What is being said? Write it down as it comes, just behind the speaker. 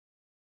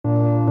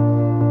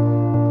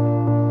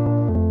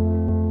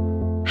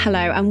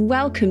Hello, and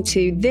welcome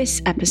to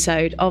this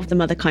episode of the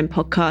Motherkind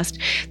podcast,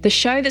 the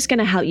show that's going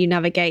to help you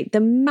navigate the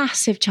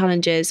massive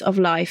challenges of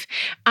life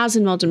as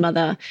a modern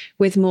mother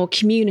with more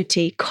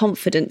community,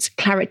 confidence,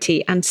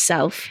 clarity, and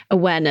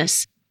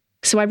self-awareness.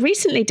 So I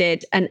recently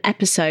did an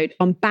episode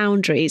on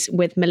boundaries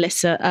with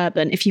Melissa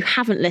Urban. If you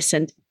haven't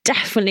listened,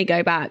 definitely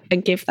go back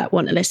and give that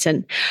one a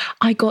listen.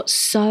 I got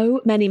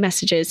so many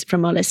messages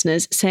from our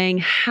listeners saying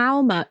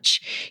how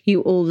much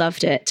you all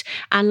loved it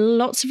and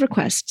lots of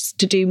requests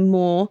to do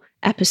more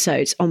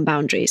episodes on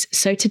boundaries.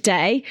 So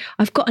today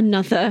I've got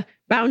another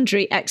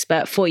boundary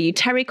expert for you.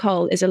 Terri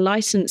Cole is a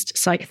licensed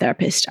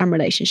psychotherapist and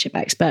relationship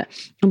expert.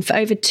 And for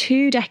over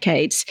 2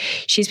 decades,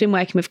 she's been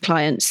working with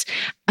clients.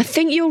 I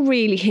think you'll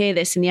really hear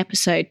this in the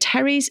episode.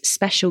 Terri's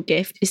special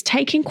gift is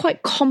taking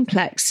quite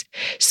complex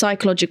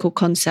psychological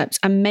concepts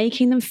and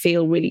making them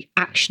feel really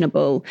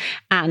actionable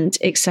and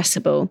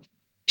accessible.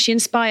 She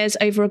inspires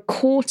over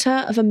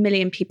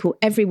 250,000 people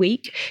every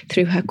week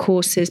through her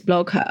courses,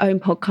 blog, her own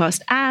podcast,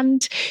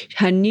 and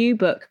her new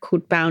book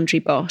called Boundary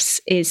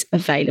Boss is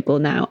available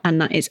now. And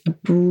that is a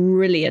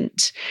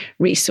brilliant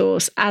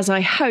resource, as I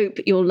hope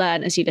you'll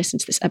learn as you listen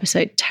to this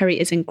episode. Terri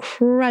is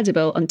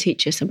incredible on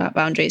teaching us about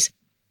boundaries.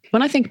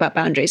 When I think about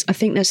boundaries, I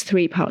think there's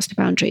 3 parts to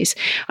boundaries.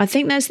 I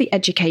think there's the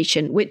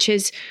education, which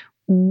is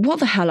what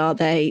the hell are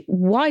they?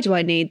 Why do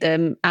I need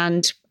them?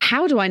 And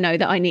how do I know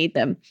that I need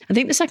them? I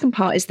think the second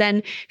part is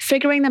then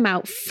figuring them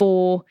out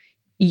for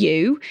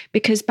you,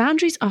 because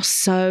boundaries are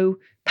so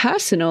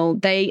personal.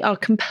 They are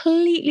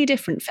completely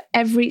different for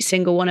every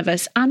single one of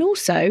us. And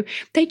also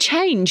they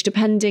change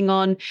depending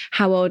on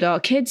how old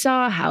our kids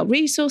are, how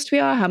resourced we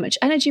are, how much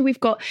energy we've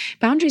got.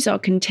 Boundaries are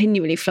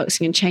continually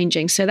fluxing and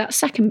changing. So that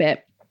second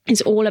bit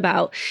is all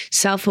about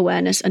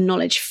self-awareness and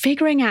knowledge,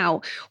 figuring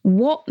out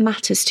what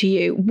matters to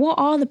you. What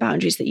are the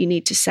boundaries that you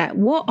need to set?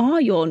 What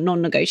are your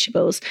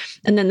non-negotiables?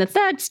 And then the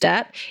third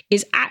step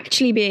is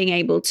actually being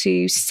able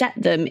to set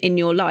them in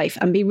your life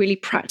and be really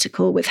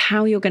practical with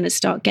how you're going to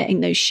start getting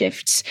those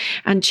shifts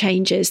and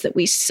changes that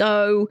we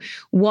so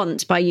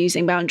want by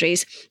using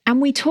boundaries.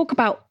 And we talk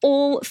about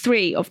all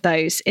 3 of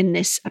those in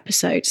this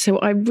episode. So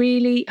I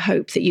really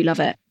hope that you love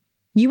it.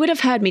 You would have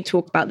heard me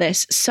talk about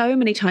this so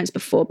many times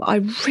before, but I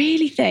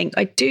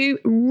do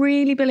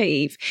really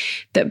believe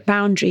that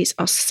boundaries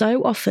are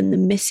so often the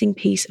missing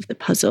piece of the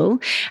puzzle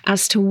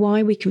as to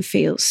why we can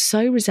feel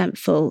so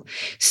resentful,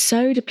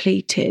 so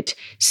depleted,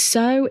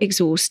 so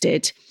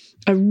exhausted.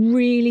 A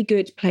really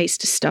good place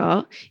to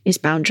start is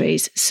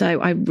boundaries. So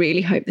I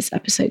really hope this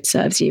episode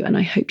serves you and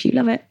I hope you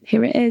love it.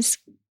 Here it is.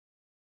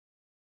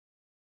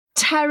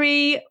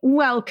 Terri,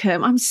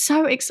 welcome. I'm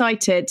so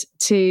excited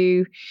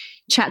to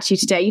chat to you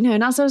today.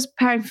 And as I was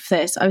preparing for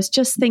this, I was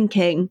just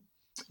thinking,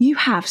 you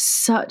have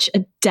such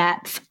a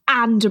depth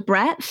and a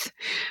breadth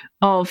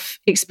of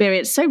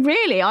experience. So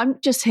really, I'm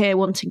just here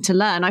wanting to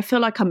learn. I feel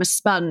like I'm a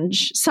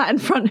sponge sat in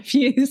front of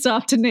you this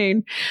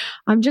afternoon.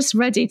 I'm just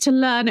ready to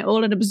learn it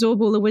all and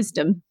absorb all the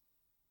wisdom.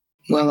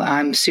 Well,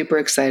 I'm super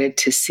excited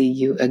to see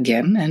you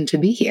again and to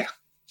be here.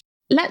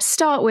 Let's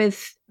start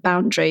with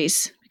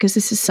boundaries, because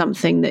this is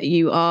something that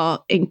you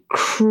are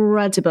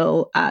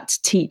incredible at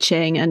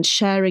teaching and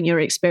sharing your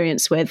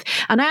experience with.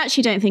 And I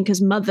actually don't think as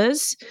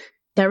mothers,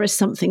 there is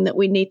something that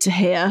we need to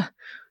hear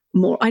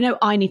more. I know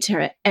I need to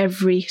hear it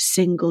every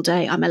single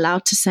day. I'm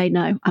allowed to say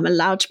no. I'm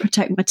allowed to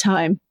protect my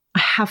time. I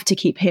have to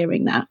keep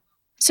hearing that.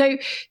 So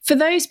for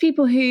those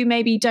people who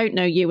maybe don't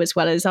know you as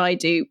well as I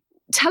do,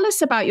 tell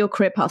us about your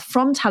career path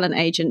from talent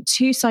agent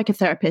to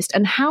psychotherapist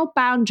and how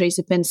boundaries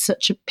have been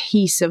such a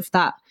piece of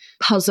that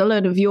puzzle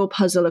and of your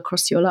puzzle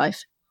across your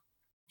life.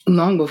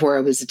 Long before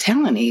I was a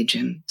talent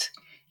agent,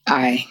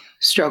 I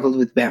struggled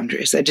with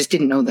boundaries. I just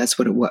didn't know that's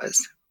what it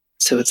was.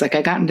 So it's like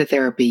I got into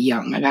therapy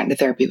young. I got into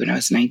therapy when I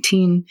was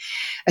 19.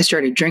 I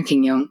started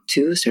drinking young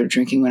too. Started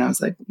drinking when I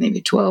was like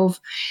maybe 12.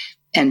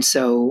 And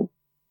so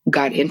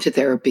got into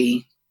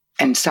therapy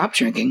and stopped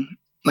drinking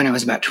when I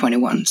was about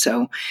 21.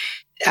 So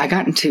I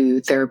got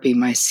into therapy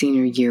my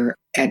senior year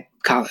at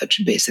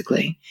college,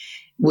 basically,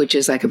 which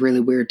is like a really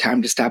weird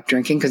time to stop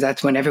drinking because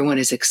that's when everyone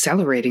is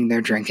accelerating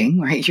their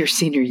drinking, right? Your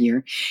senior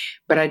year.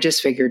 But I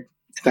just figured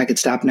if I could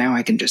stop now,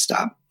 I can just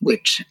stop,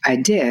 which I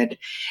did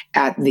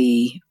at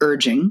the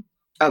urging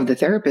of the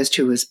therapist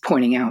who was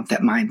pointing out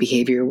that my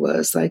behavior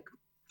was like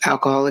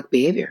alcoholic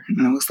behavior.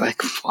 And I was like,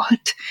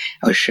 what?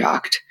 I was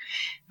shocked.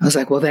 I was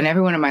like, well, then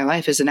everyone in my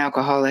life is an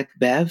alcoholic,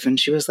 Bev. And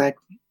she was like,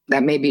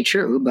 that may be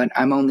true, but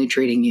I'm only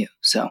treating you.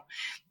 So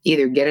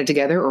either get it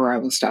together or I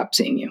will stop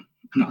seeing you.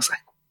 And I was like,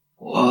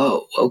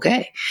 whoa,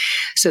 okay.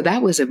 So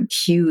that was a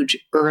huge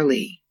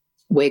early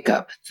wake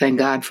up. Thank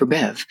God for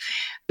Bev,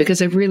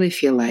 because I really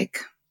feel like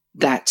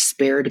that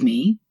spared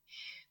me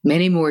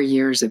many more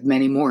years of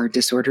many more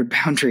disordered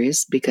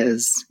boundaries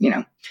because,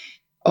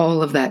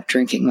 all of that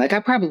drinking, like I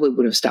probably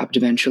would have stopped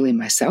eventually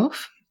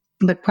myself,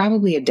 but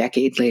probably a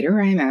decade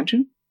later, I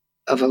imagine,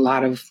 of a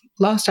lot of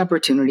lost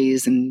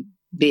opportunities and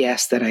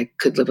BS that I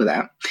could live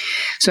without.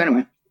 So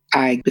anyway,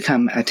 I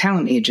become a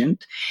talent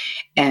agent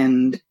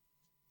and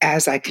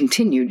as I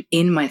continued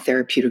in my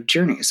therapeutic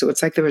journey. So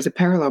it's like there was a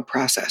parallel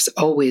process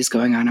always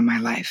going on in my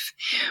life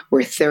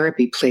where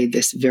therapy played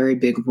this very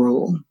big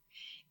role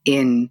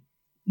in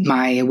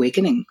my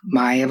awakening,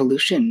 my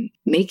evolution,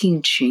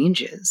 making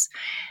changes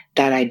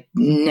that I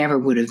never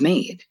would have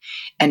made.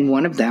 And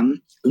one of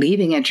them,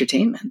 leaving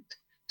entertainment.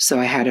 So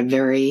I had a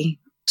very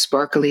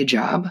sparkly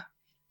job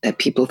that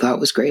people thought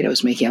was great. I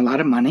was making a lot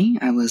of money.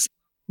 I was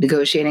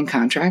negotiating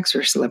contracts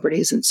for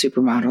celebrities and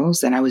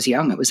supermodels. And I was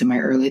young. I was in my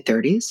early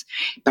 30s,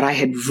 but I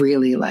had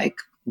really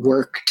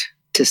worked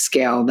to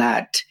scale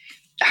that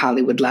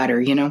Hollywood ladder,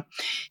 And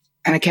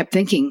I kept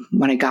thinking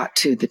when I got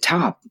to the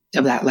top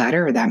of that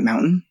ladder or that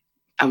mountain,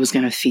 I was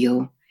going to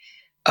feel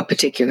a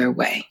particular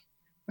way,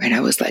 right?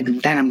 I was like,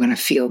 then I'm going to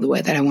feel the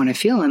way that I want to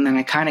feel. And then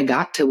I kind of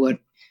got to what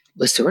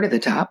was sort of the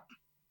top,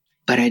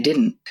 but I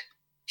didn't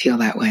feel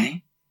that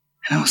way.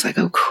 And I was like,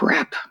 oh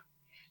crap,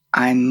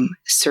 I'm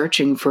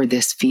searching for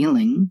this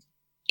feeling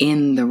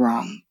in the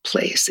wrong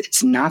place.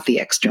 It's not the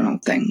external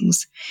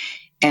things.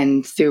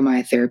 And through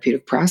my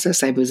therapeutic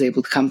process, I was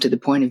able to come to the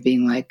point of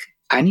being like,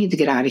 I need to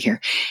get out of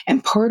here.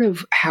 And part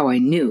of how I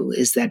knew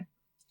is that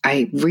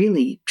I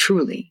really,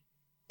 truly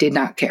did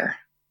not care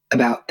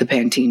about the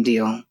Pantene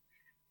deal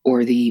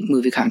or the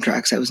movie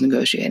contracts I was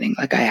negotiating.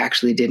 I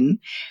actually didn't.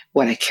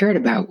 What I cared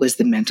about was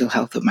the mental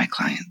health of my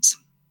clients.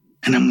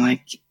 And I'm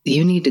like,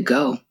 you need to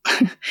go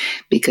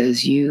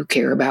because you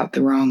care about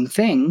the wrong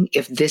thing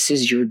if this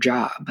is your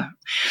job.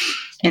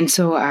 And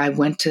so I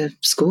went to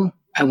school.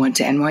 I went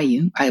to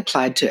NYU. I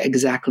applied to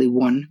exactly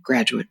one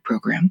graduate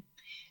program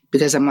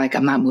because I'm like,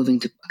 I'm not moving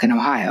to fucking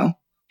Ohio.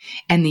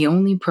 And the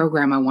only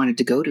program I wanted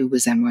to go to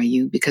was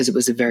NYU because it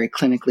was a very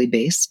clinically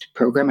based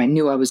program. I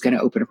knew I was going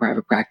to open a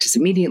private practice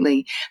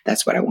immediately.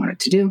 That's what I wanted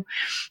to do.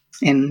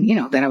 And,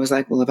 then I was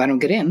like, well, if I don't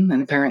get in,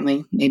 then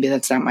apparently maybe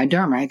that's not my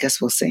dharma. I guess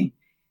we'll see.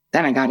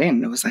 Then I got in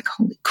and it was like,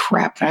 holy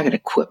crap, I got to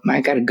quit.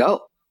 I got to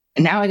go.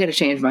 And now I got to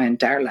change my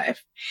entire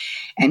life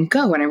and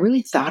go. And I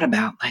really thought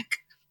about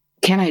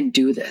can I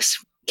do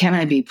this? Can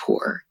I be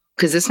poor?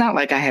 Because it's not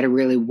like I had a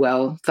really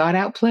well thought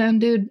out plan,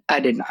 dude. I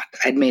did not.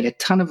 I'd made a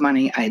ton of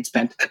money. I had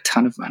spent a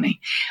ton of money.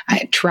 I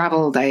had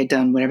traveled. I had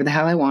done whatever the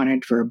hell I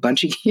wanted for a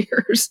bunch of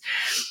years.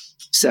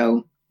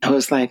 So I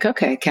was like,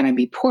 okay, can I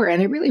be poor?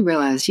 And I really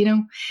realized,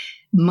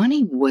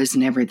 money was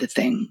never the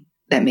thing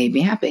that made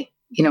me happy.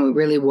 It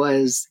really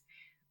was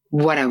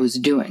what I was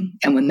doing.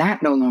 And when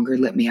that no longer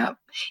lit me up,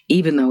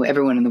 even though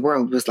everyone in the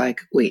world was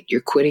like, wait,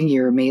 you're quitting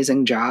your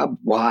amazing job.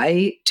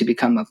 Why? To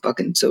become a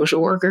fucking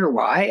social worker?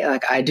 Why?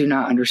 I do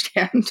not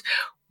understand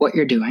what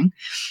you're doing.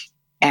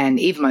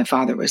 And even my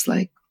father was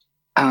like,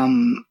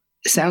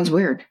 sounds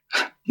weird.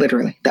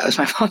 Literally, that was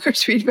my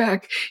father's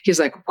feedback. He was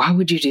like, why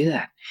would you do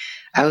that?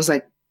 I was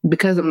like,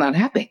 because I'm not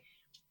happy.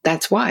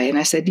 That's why. And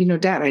I said,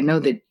 Dad, I know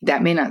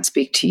that may not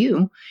speak to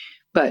you,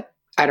 but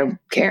I don't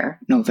care,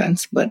 no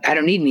offense, but I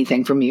don't need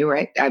anything from you,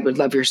 right? I would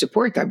love your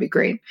support. That'd be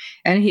great.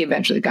 And he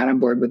eventually got on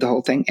board with the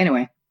whole thing.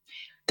 Anyway,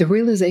 the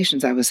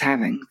realizations I was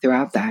having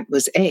throughout that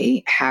was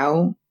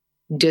how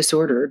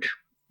disordered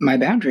my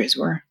boundaries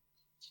were.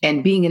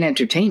 And being in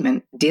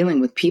entertainment,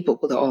 dealing with people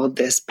with all of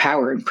this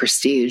power and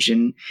prestige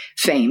and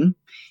fame,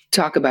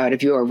 talk about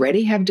if you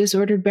already have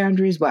disordered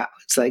boundaries, wow,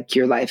 it's like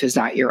your life is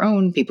not your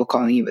own. People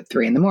calling you at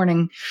 3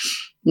 a.m,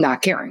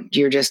 not caring.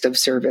 You're just of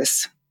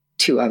service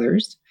to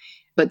others.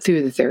 But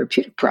through the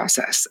therapeutic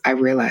process, I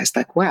realized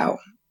wow,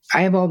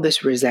 I have all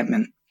this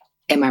resentment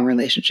in my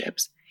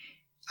relationships.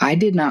 I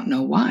did not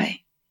know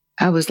why.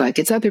 I was like,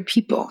 it's other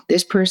people.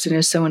 This person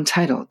is so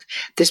entitled.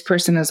 This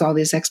person has all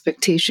these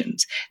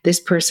expectations.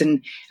 This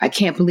person, I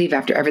can't believe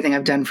after everything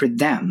I've done for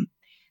them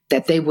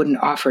that they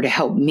wouldn't offer to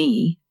help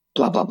me,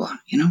 blah, blah, blah,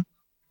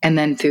 And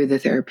then through the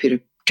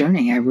therapeutic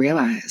journey, I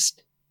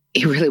realized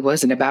it really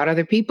wasn't about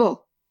other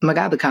people. Oh my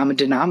God, the common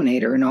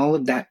denominator and all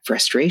of that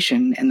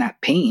frustration and that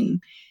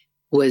pain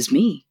was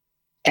me,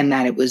 and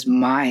that it was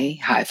my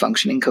high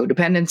functioning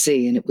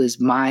codependency and it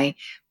was my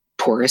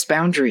porous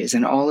boundaries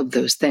and all of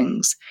those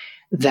things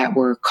that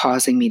were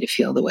causing me to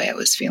feel the way I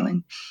was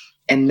feeling.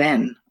 And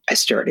then I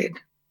started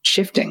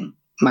shifting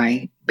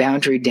my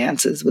boundary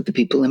dances with the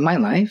people in my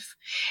life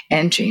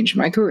and changed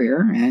my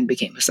career and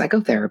became a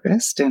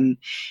psychotherapist. And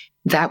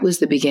that was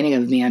the beginning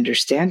of me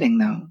understanding,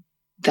 though,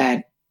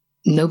 that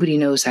nobody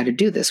knows how to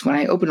do this. When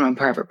I opened my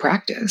private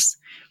practice,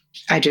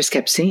 I just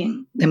kept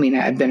seeing,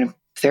 I've been a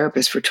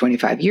therapist for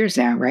 25 years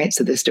now, right?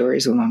 So this story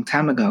is a long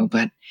time ago,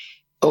 but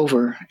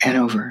over and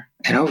over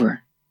and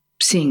over,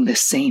 seeing the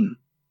same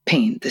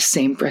pain, the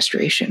same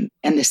frustration,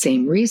 and the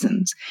same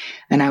reasons.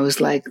 And I was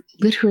like,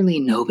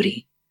 literally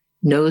nobody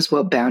knows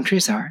what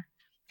boundaries are,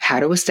 how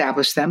to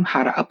establish them,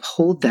 how to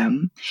uphold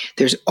them.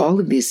 There's all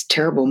of these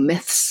terrible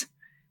myths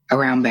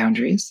around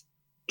boundaries.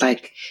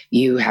 Like,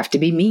 you have to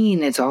be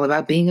mean. It's all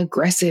about being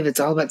aggressive. It's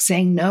all about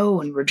saying no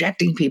and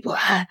rejecting people.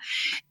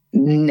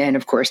 And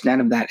of course,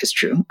 none of that is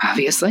true,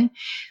 obviously.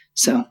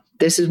 So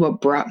this is what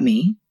brought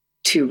me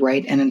to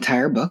write an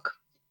entire book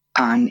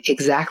on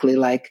exactly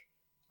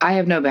I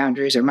have no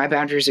boundaries, or my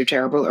boundaries are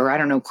terrible, or I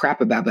don't know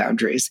crap about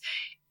boundaries.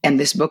 And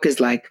this book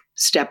is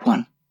step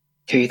 1.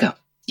 Here you go.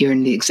 You're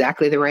in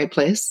exactly the right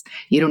place.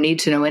 You don't need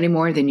to know any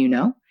more than you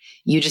know.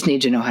 You just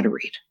need to know how to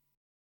read.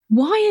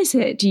 Why is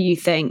it, do you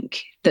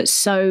think, that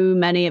so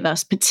many of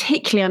us,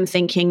 particularly I'm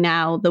thinking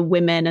now, the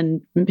women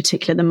and in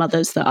particular the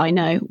mothers that I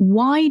know,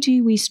 why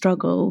do we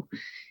struggle?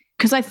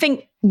 Because I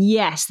think,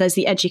 yes, there's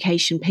the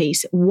education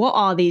piece. What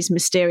are these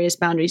mysterious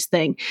boundaries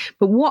thing?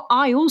 But what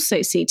I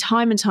also see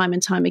time and time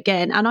and time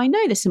again, and I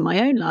know this in my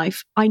own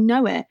life, I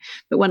know it,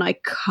 but when I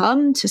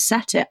come to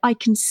set it, I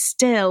can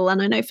still, and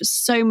I know for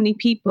so many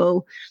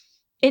people,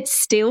 it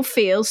still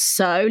feels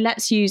so,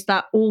 let's use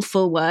that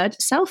awful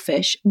word,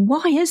 selfish.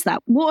 Why is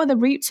that? What are the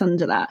roots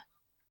under that?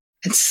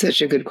 It's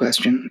such a good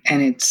question.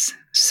 And it's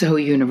so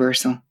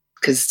universal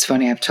because it's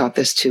funny. I've taught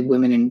this to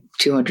women in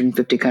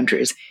 250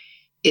 countries.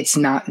 It's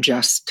not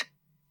just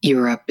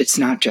Europe. It's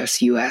not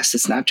just US.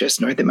 It's not just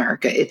North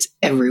America. It's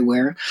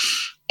everywhere.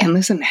 And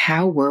listen,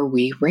 how were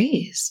we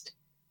raised?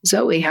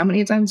 Zoe, how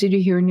many times did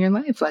you hear in your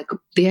life, like,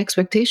 the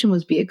expectation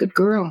was be a good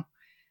girl?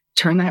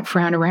 Turn that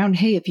frown around.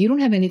 Hey, if you don't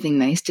have anything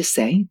nice to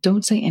say,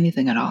 don't say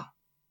anything at all.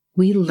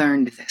 We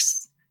learned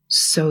this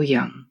so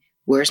young.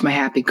 Where's my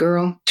happy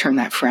girl? Turn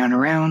that frown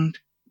around.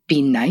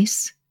 Be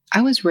nice.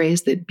 I was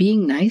raised that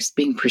being nice,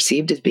 being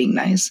perceived as being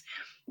nice,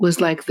 was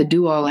like the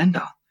do-all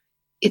end-all.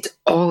 It's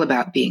all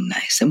about being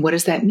nice. And what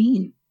does that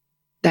mean?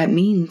 That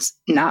means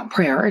not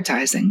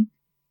prioritizing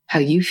how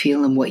you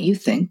feel and what you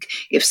think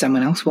if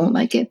someone else won't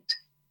like it.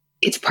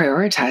 It's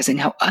prioritizing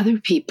how other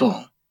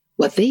people,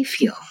 what they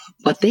feel,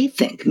 what they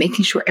think,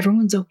 making sure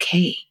everyone's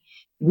okay.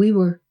 We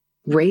were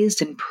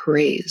raised and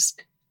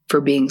praised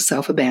for being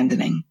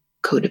self-abandoning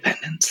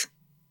codependents.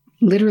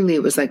 Literally,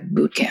 it was like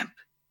boot camp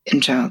in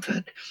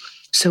childhood.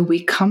 So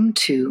we come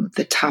to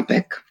the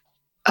topic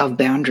of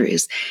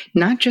boundaries,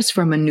 not just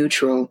from a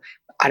neutral,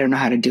 I don't know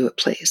how to do it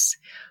place,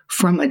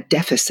 from a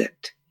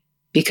deficit,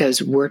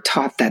 because we're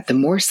taught that the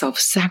more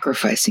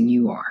self-sacrificing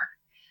you are,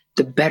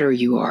 the better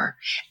you are.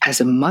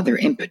 As a mother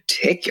in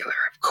particular,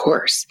 of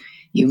course,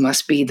 you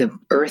must be the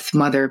earth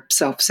mother,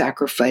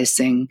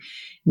 self-sacrificing,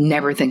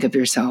 never think of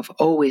yourself,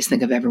 always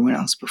think of everyone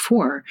else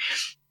before.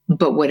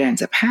 But what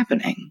ends up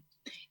happening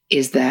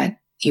is that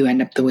you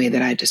end up the way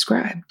that I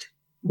described.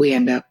 We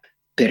end up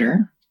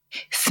bitter.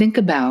 Think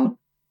about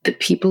the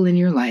people in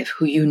your life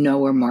who you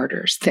know are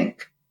martyrs.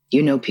 Think,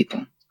 you know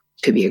people.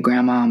 Could be a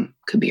grandma,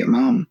 could be your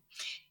mom.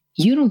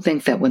 You don't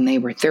think that when they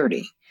were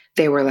 30,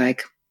 they were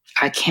like,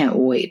 I can't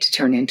wait to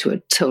turn into a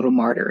total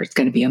martyr. It's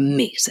going to be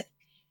amazing.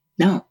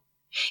 No,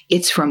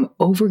 it's from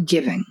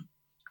overgiving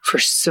for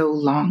so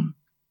long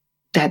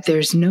that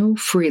there's no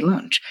free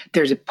lunch.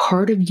 There's a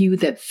part of you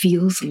that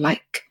feels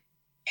like,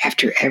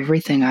 after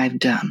everything I've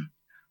done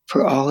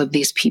for all of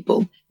these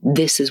people,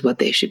 this is what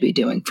they should be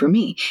doing for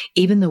me.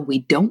 Even though we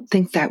don't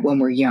think that when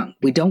we're young,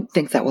 we don't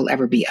think that will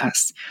ever be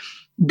us.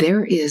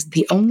 There is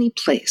the only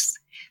place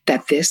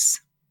that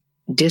this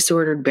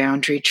disordered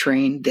boundary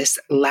train, this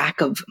lack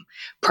of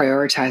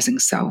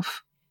prioritizing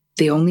self,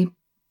 the only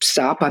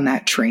stop on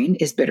that train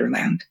is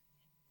Bitterland.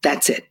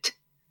 That's it.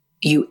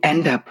 You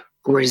end up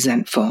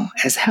resentful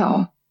as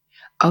hell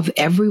of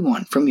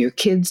everyone, from your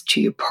kids to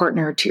your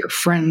partner, to your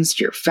friends,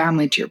 to your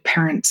family, to your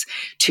parents,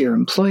 to your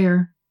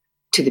employer,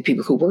 to the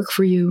people who work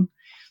for you,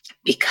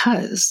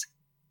 because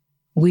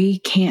we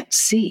can't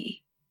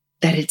see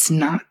that it's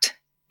not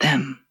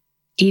them,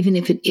 even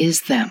if it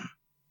is them.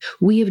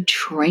 We have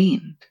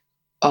trained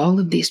all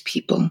of these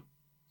people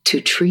to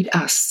treat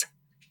us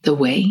the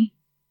way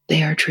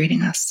they are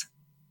treating us.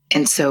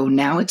 And so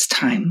now it's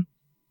time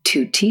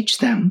to teach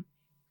them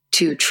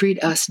to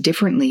treat us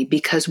differently,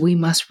 because we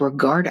must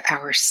regard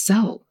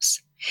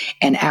ourselves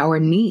and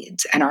our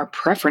needs and our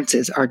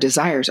preferences, our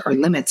desires, our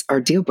limits, our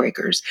deal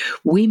breakers.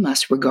 We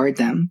must regard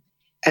them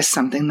as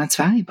something that's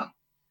valuable.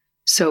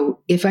 So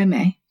if I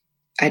may,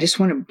 I just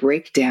want to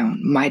break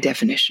down my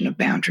definition of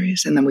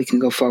boundaries, and then we can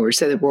go forward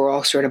so that we're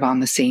all sort of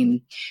on the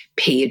same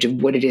page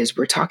of what it is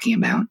we're talking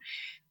about.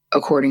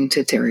 According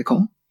to Terri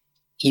Cole,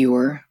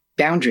 your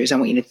boundaries, I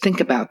want you to think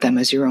about them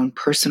as your own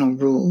personal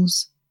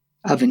rules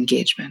of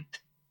engagement.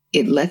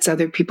 It lets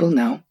other people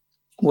know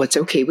what's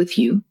okay with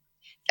you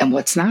and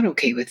what's not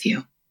okay with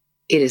you.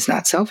 It is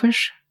not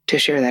selfish to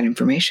share that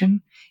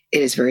information.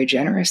 It is very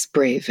generous,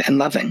 brave, and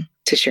loving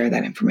to share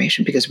that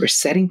information, because we're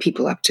setting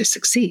people up to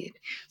succeed.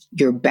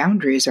 Your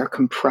boundaries are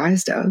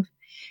comprised of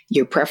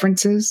your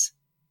preferences,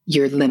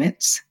 your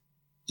limits,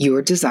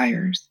 your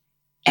desires,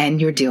 and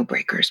your deal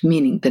breakers,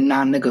 meaning the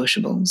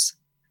non-negotiables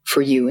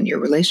for you and your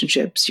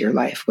relationships, your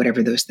life,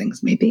 whatever those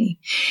things may be.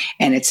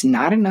 And it's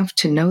not enough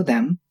to know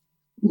them,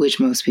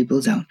 which most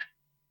people don't.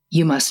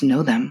 You must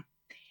know them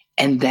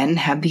and then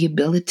have the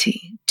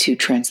ability to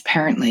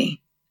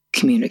transparently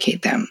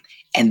communicate them.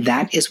 And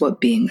that is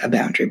what being a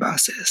boundary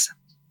boss is.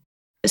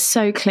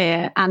 So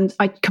clear. And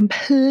I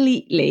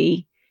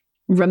completely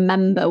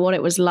remember what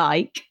it was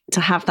like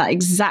to have that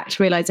exact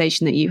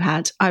realization that you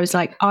had. I was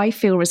like, I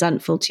feel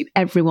resentful to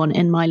everyone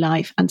in my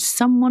life. And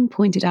someone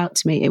pointed out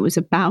to me it was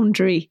a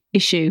boundary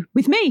issue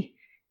with me.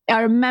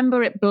 I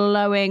remember it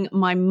blowing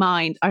my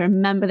mind. I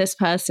remember this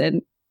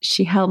person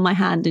she held my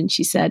hand and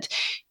she said,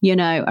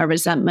 a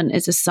resentment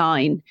is a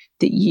sign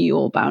that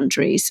your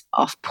boundaries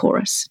are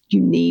porous.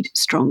 You need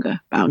stronger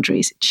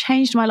boundaries. It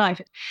changed my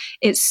life.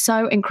 It's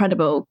so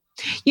incredible.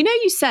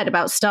 You said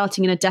about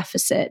starting in a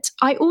deficit.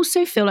 I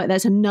also feel like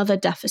there's another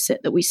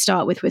deficit that we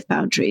start with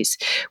boundaries,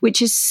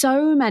 which is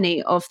so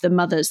many of the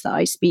mothers that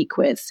I speak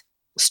with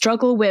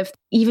struggle with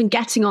even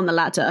getting on the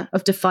ladder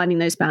of defining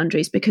those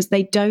boundaries because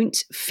they don't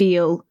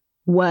feel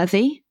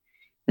worthy.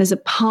 There's a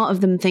part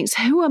of them thinks,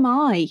 who am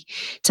I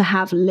to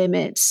have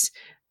limits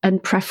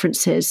and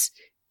preferences?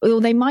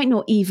 Or they might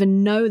not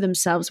even know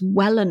themselves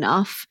well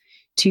enough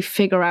to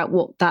figure out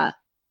what that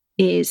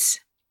is.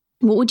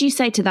 What would you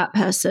say to that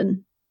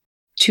person?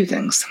 Two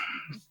things.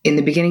 In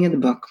the beginning of the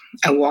book,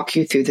 I walk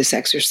you through this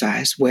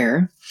exercise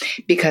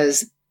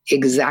because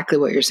exactly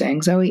what you're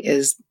saying, Zoe,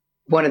 is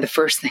one of the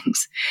first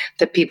things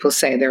that people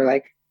say. They're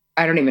like,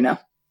 I don't even know.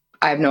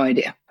 I have no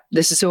idea.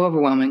 This is so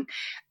overwhelming.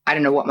 I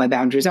don't know what my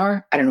boundaries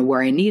are. I don't know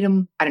where I need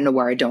them. I don't know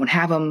where I don't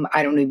have them.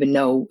 I don't even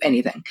know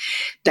anything.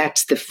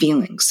 That's the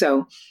feeling.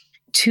 So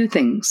two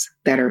things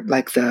that are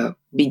like the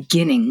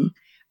beginning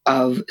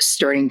of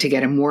starting to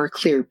get a more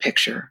clear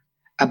picture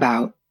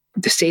about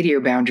the state of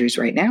your boundaries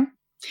right now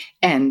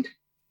and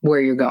where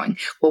you're going.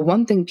 Well,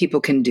 one thing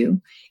people can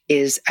do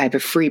is I have a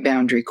free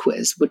boundary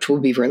quiz, which will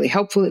be really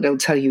helpful. It'll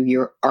tell you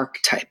your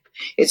archetype.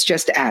 It's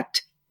just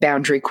at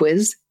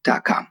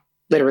boundaryquiz.com.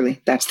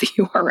 Literally, that's the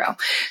URL.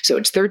 So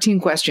it's 13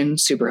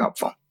 questions, super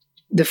helpful.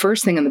 The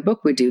first thing in the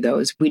book we do, though,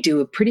 is we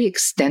do a pretty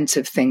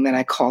extensive thing that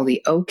I call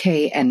the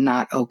okay and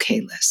not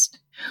okay list,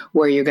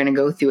 where you're going to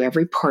go through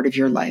every part of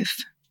your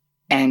life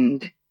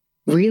and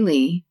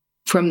really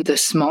from the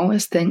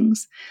smallest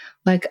things,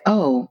 like,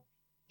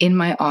 in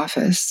my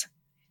office,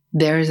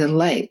 there's a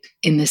light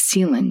in the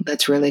ceiling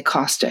that's really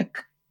caustic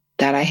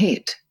that I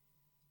hate.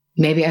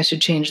 Maybe I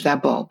should change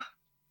that bulb.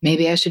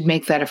 Maybe I should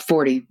make that a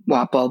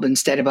 40-watt bulb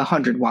instead of a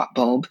 100-watt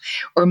bulb.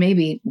 Or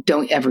maybe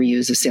don't ever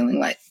use a ceiling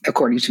light,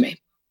 according to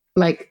me.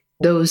 Like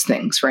those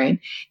things, right?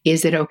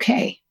 Is it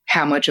okay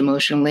how much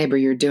emotional labor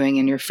you're doing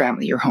in your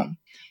family, your home?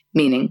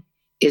 Meaning,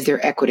 is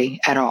there equity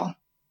at all?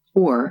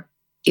 Or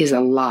is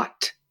a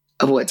lot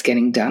of what's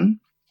getting done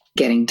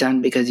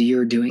because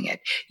you're doing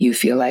it? You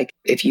feel like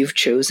if you've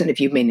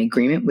made an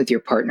agreement with your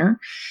partner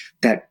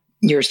that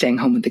you're staying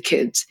home with the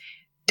kids,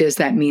 does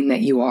that mean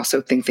that you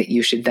also think that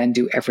you should then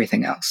do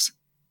everything else?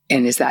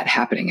 And is that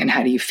happening? And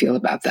how do you feel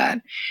about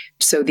that?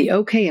 So the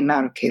okay and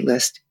not okay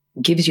list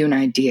gives you an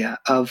idea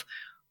of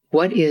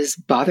what is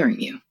bothering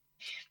you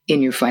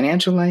in your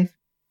financial life,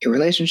 your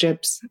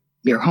relationships,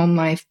 your home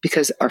life,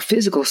 because our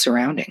physical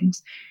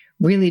surroundings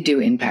really do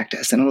impact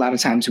us. And a lot of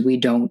times we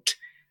don't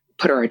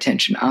put our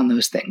attention on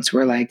those things.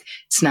 We're like,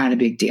 it's not a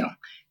big deal.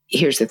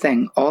 Here's the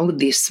thing. All of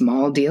these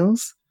small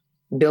deals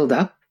build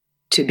up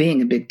to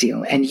being a big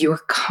deal. And your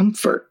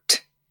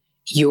comfort,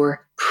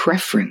 your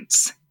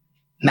preference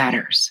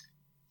matters.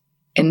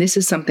 And this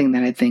is something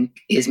that I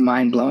think is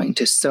mind-blowing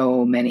to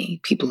so many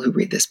people who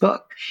read this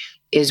book,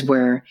 is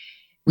where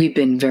we've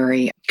been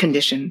very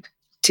conditioned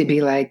to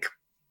be like,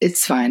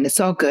 it's fine. It's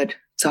all good.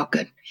 It's all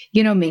good.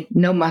 You know me,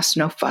 no muss,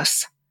 no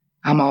fuss.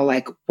 I'm all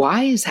like,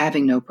 why is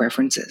having no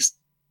preferences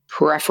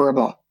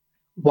preferable?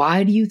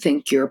 Why do you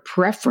think your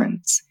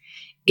preference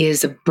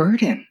is a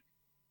burden?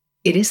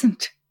 It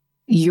isn't.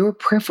 Your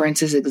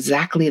preference is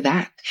exactly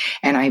that.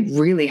 And I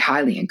really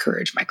highly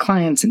encourage my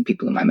clients and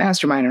people in my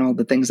mastermind and all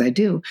the things I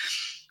do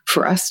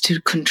for us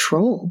to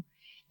control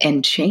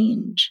and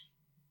change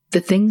the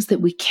things that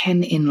we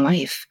can in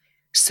life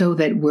so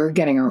that we're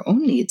getting our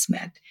own needs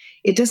met.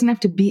 It doesn't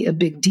have to be a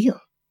big deal.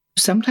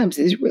 Sometimes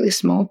these are really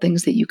small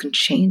things that you can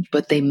change,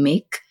 but they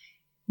make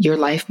your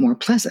life more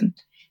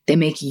pleasant. They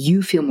make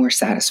you feel more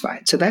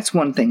satisfied. So that's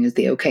one thing, is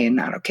the okay and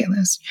not okay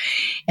list.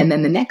 And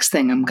then the next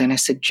thing I'm going to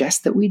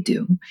suggest that we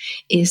do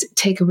is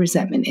take a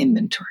resentment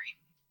inventory,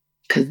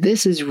 because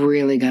this is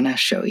really going to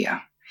show you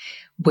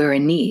where a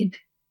need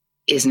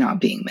is not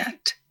being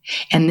met.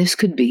 And this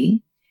could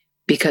be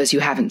because you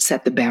haven't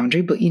set the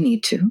boundary, but you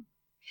need to.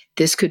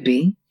 This could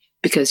be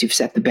because you've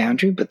set the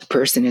boundary, but the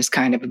person is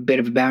kind of a bit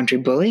of a boundary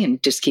bully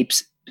and just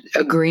keeps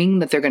agreeing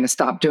that they're going to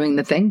stop doing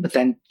the thing, but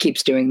then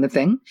keeps doing the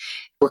thing,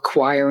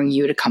 requiring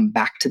you to come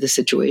back to the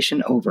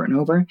situation over and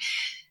over.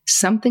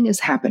 Something is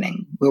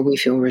happening where we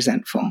feel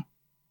resentful.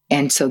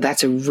 And so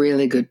that's a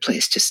really good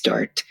place to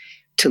start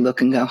to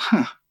look and go,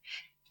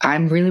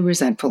 I'm really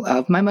resentful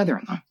of my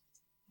mother-in-law.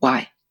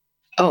 Why?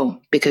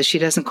 Oh, because she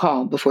doesn't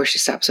call before she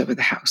stops over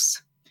the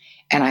house.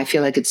 And I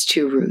feel like it's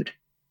too rude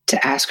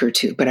to ask her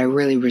to, but I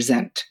really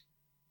resent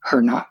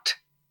her not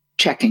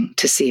checking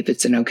to see if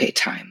it's an okay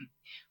time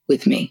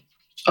with me.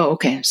 Oh,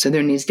 okay. So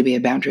there needs to be a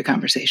boundary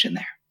conversation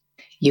there.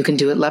 You can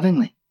do it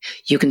lovingly.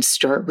 You can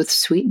start with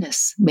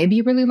sweetness. Maybe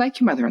you really like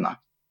your mother-in-law.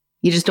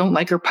 You just don't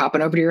like her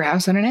popping over to your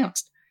house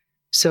unannounced.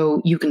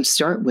 So you can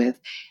start with,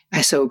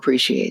 I so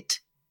appreciate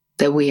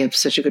that we have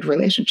such a good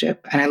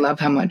relationship. And I love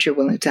how much you're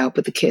willing to help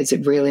with the kids.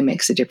 It really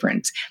makes a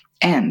difference.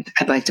 And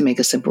I'd like to make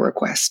a simple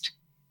request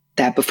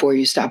that before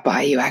you stop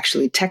by, you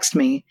actually text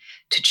me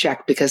to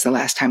check because the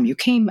last time you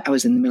came, I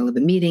was in the middle of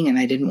a meeting and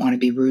I didn't want to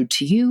be rude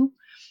to you.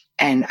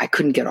 And I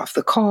couldn't get off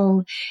the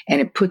call.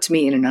 And it puts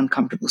me in an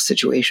uncomfortable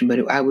situation,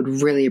 but I would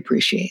really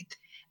appreciate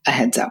a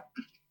heads up.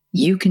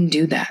 You can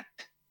do that.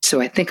 So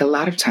I think a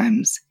lot of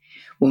times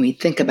when we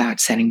think about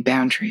setting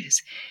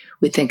boundaries,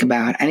 we think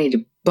about, I need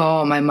to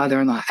bawl my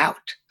mother-in-law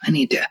out. I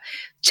need to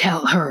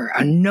tell her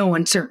on no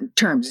uncertain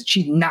terms that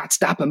she's not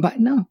stopping by.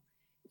 No,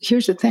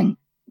 here's the thing.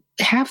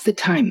 Half the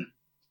time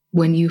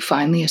when you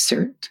finally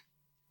assert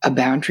a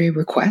boundary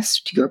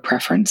request, your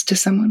preference to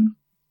someone,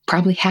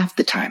 probably half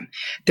the time,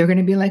 they're going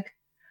to be like,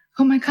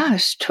 oh my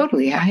gosh,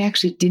 totally. I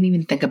actually didn't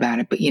even think about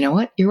it. But you know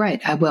what? You're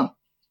right. I will.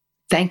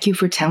 Thank you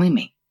for telling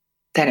me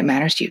that it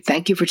matters to you.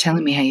 Thank you for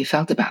telling me how you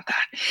felt about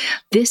that.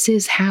 This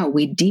is how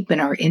we deepen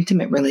our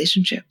intimate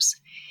relationships.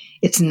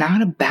 It's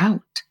not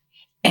about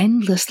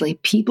endlessly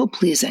people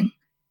pleasing,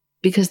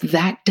 because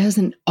that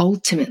doesn't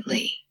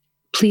ultimately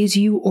please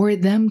you or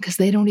them because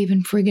they don't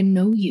even friggin'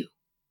 know you.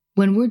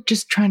 When we're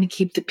just trying to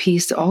keep the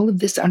peace, all of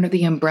this under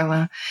the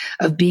umbrella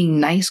of being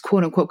nice,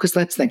 quote unquote, because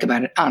let's think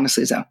about it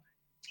honestly, Zoe.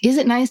 Is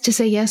it nice to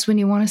say yes when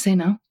you want to say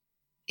no?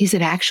 Is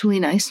it actually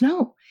nice?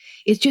 No.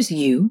 It's just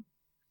you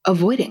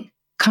avoiding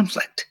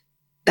conflict.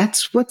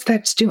 That's what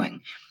that's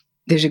doing.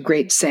 There's a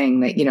great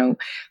saying that,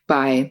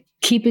 by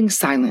keeping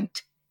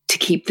silent to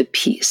keep the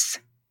peace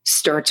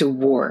starts a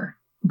war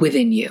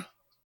within you.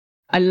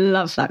 I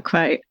love that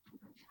quote.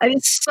 And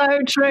it's so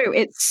true.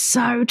 It's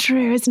so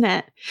true, isn't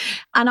it?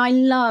 And I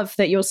love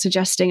that you're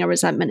suggesting a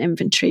resentment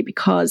inventory,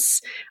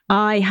 because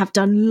I have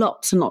done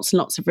lots and lots and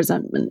lots of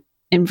resentment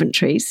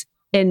inventories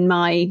in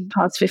my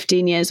past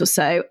 15 years or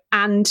so.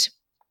 And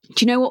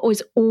do you know what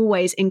was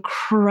always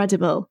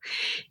incredible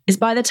is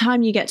by the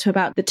time you get to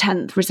about the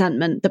 10th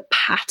resentment, the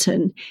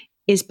pattern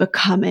is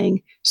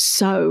becoming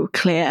so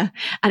clear.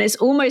 And it's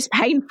almost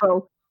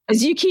painful.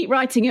 As you keep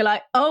writing, you're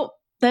like, oh,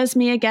 there's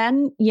me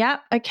again. Yeah,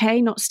 okay,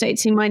 not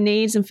stating my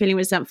needs and feeling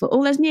resentful.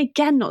 Oh, there's me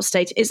again, not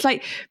stating. It's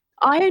like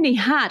I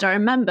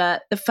remember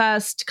the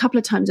first couple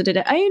of times I did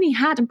it, I only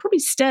had, and probably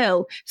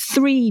still,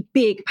 3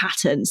 big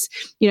patterns.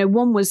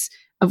 One was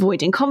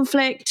avoiding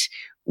conflict,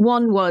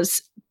 one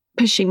was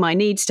pushing my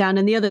needs down,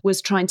 and the other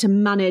was trying to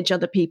manage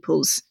other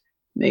people's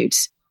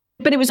moods.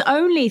 But it was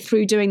only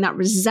through doing that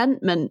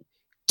resentment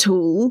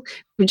tool,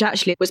 which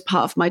actually was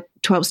part of my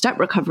 12-step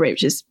recovery,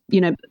 which is,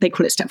 they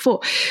call it step 4.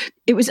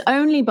 It was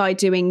only by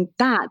doing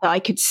that I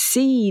could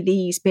see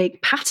these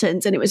big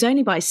patterns. And it was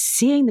only by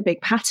seeing the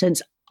big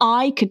patterns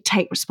I could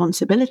take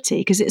responsibility,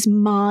 because it's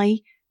my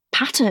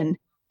pattern.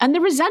 And the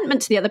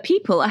resentment to the other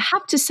people, I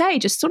have to say,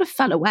 just sort of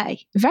fell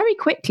away very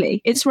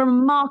quickly. It's a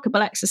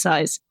remarkable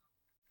exercise.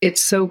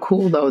 It's so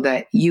cool, though,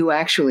 that you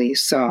actually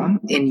saw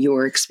in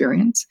your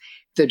experience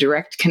the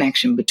direct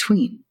connection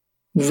between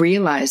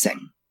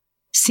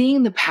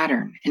seeing the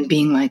pattern and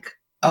being like,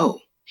 oh,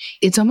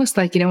 it's almost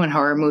like, in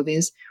horror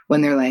movies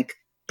when they're like,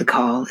 the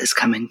call is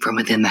coming from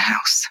within the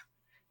house.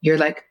 You're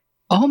like,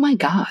 oh my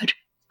God,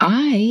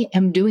 I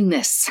am doing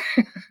this.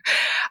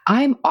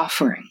 I'm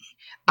offering.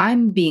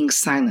 I'm being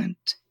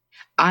silent.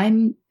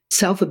 I'm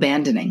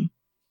self-abandoning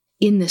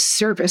in the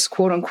service,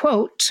 quote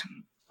unquote,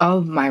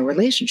 of my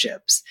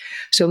relationships.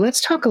 So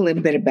let's talk a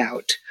little bit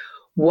about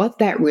what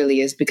that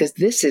really is, because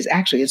this is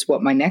actually, it's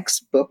what my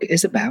next book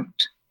is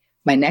about.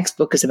 My next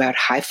book is about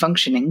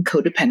high-functioning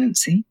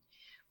codependency,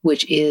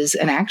 which is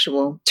an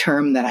actual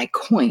term that I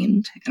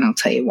coined, and I'll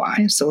tell you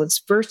why. So let's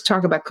first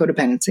talk about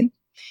codependency,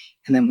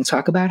 and then we'll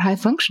talk about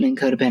high-functioning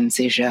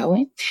codependency, shall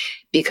we?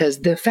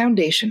 Because the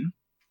foundation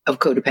of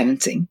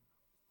codependency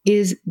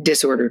is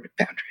disordered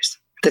boundaries.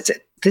 That's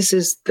it. This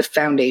is the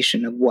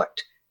foundation of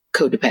what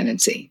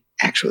codependency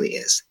actually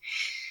is.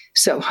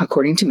 So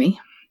according to me,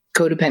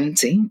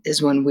 codependency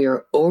is when we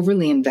are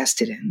overly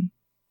invested in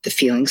the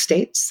feeling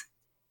states,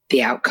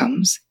 the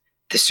outcomes,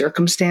 the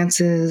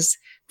circumstances,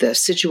 the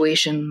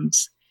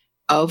situations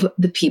of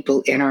the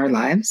people in our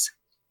lives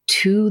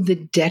to the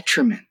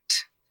detriment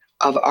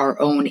of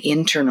our own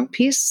internal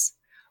peace,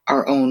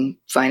 our own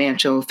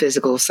financial,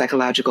 physical,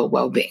 psychological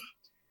well-being.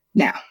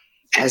 Now,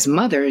 as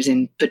mothers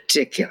in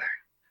particular,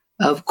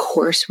 of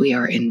course we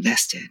are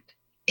invested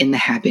in the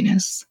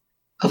happiness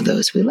of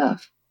those we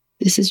love.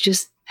 This is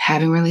just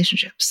having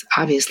relationships.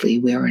 Obviously,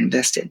 we are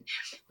invested.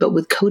 But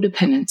with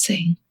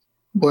codependency,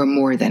 we're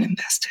more than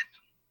invested.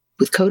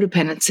 With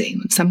codependency,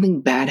 when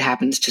something bad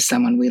happens to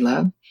someone we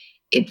love,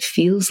 it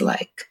feels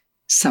like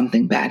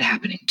something bad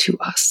happening to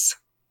us.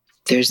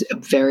 There's a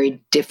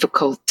very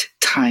difficult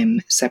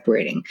time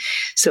separating.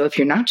 So if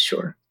you're not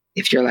sure,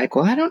 if you're like,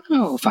 well, I don't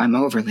know if I'm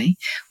overly,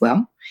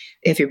 well,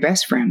 if your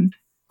best friend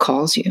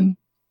calls you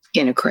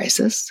in a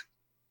crisis,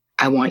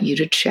 I want you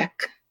to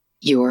check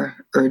your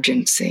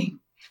urgency.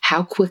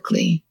 How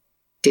quickly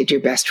did your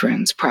best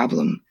friend's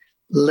problem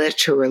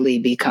literally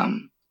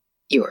become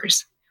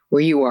yours?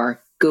 Where you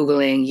are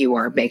Googling, you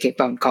are making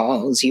phone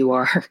calls, you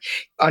are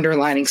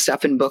underlining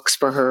stuff in books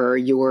for her,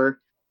 you're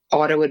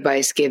auto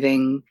advice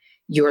giving,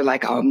 you're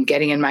like, oh, I'm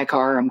getting in my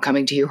car, I'm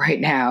coming to you right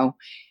now.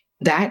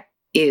 That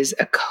is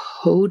a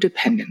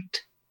codependent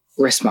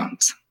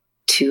response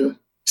to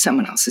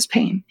someone else's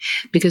pain.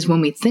 Because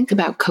when we think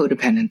about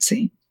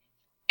codependency,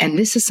 and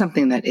this is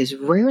something that is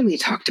rarely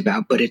talked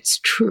about, but it's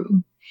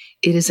true,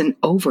 it is an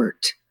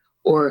overt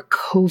or a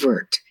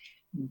covert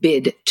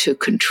bid to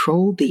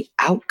control the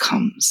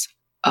outcomes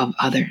of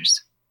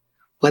others,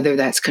 whether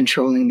that's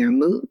controlling their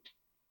mood,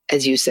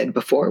 as you said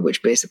before,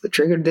 which basically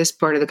triggered this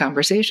part of the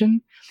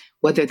conversation,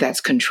 whether that's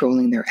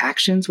controlling their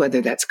actions,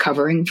 whether that's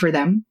covering for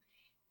them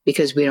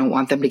because we don't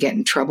want them to get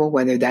in trouble,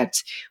 whether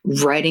that's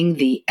writing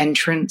the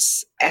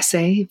entrance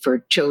essay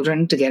for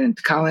children to get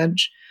into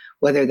college,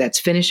 whether that's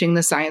finishing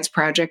the science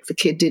project the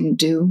kid didn't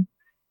do.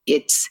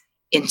 It's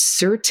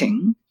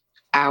inserting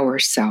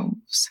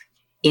ourselves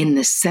in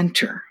the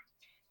center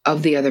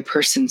of the other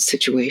person's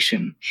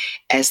situation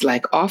as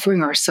like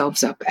offering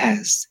ourselves up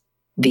as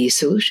the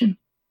solution.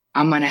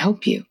 I'm going to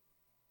help you.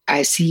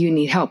 I see you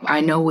need help.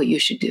 I know what you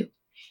should do.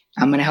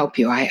 I'm going to help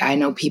you. I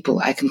know people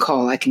I can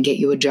call. I can get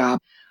you a job,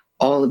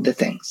 all of the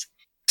things.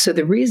 So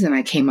the reason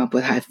I came up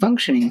with high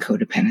functioning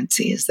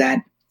codependency is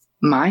that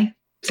my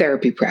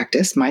therapy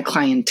practice, my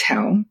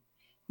clientele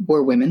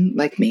were women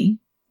like me,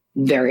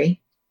 very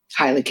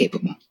highly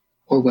capable,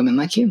 or women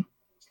like you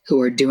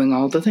who are doing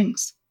all the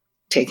things,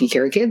 taking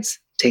care of kids,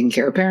 taking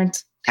care of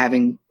parents,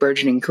 having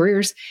burgeoning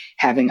careers,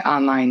 having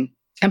online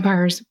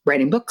empires,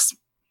 writing books,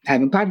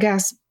 having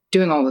podcasts,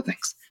 doing all the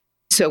things.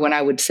 So when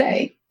I would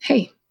say,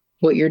 hey,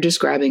 what you're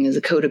describing is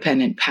a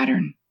codependent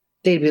pattern,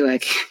 they'd be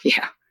like,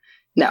 yeah,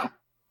 no,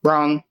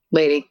 wrong,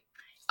 lady.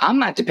 I'm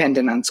not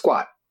dependent on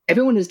squat.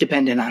 Everyone is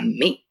dependent on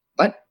me.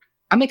 What?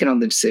 I'm making all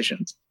the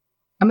decisions.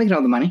 I'm making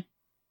all the money.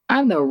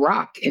 I'm the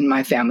rock in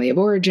my family of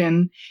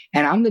origin,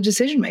 and I'm the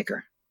decision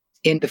maker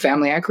in the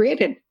family I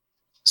created.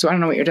 So I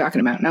don't know what you're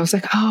talking about. And I was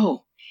like,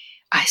 oh,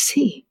 I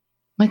see.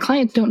 My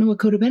clients don't know what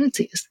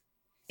codependency is.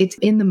 It's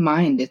in the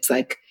mind. It's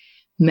like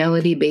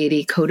Melody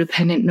Beatty,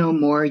 codependent no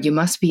more. You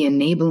must be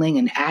enabling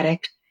an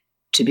addict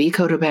to be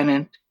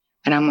codependent.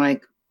 And I'm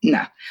like,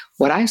 nah.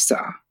 What I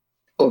saw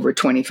over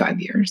 25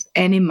 years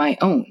and in my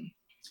own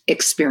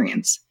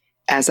experience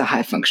as a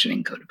high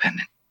functioning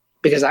codependent,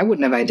 because I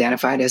wouldn't have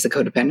identified as a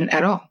codependent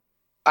at all.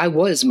 I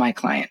was my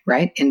client,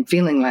 right? And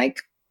feeling like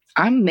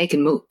I'm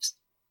making moves.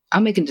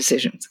 I'm making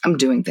decisions. I'm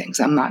doing things.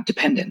 I'm not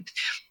dependent.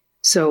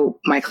 So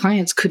my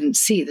clients couldn't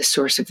see the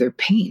source of their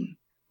pain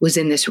was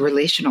in this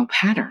relational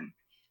pattern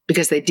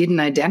because they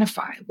didn't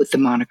identify with the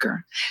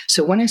moniker.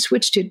 So when I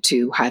switched it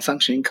to high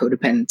functioning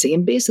codependency,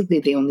 and basically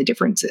the only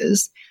difference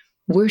is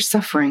we're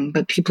suffering,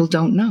 but people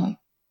don't know.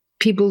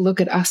 People look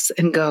at us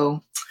and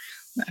go,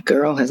 that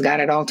girl has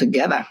got it all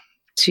together.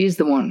 She's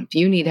the one. If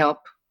you need help,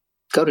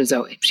 go to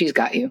Zoe. She's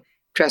got you.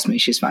 Trust me,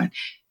 she's fine.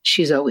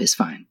 She's always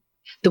fine.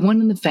 The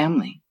one in the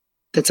family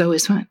that's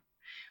always fine.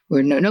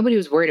 Where nobody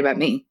was worried about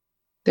me.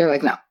 They're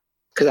like, no,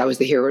 because I was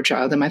the hero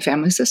child in my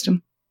family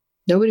system.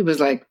 Nobody was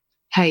like,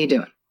 how you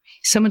doing?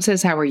 Someone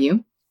says, how are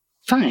you?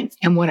 Fine.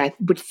 And what I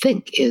would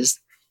think is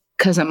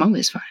because I'm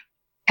always fine.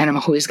 And I'm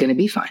always going to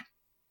be fine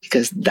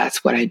because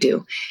that's what I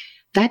do.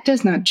 That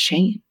does not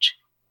change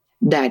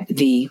that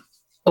the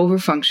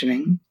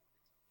overfunctioning,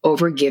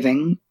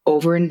 overgiving,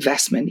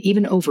 overinvestment,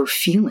 even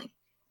overfeeling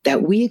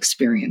that we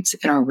experience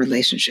in our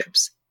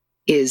relationships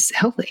is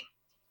healthy.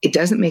 It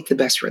doesn't make the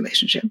best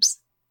relationships.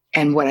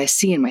 And what I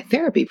see in my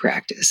therapy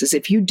practice is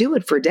if you do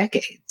it for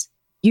decades,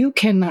 you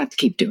cannot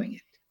keep doing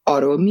it.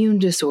 Autoimmune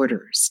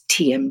disorders,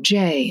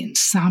 TMJ,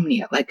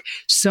 insomnia, like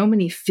so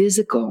many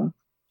physical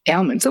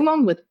ailments,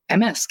 along with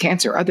MS,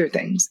 cancer, other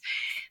things,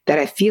 that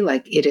I feel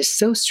like it is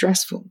so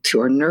stressful to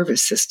our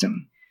nervous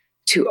system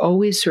to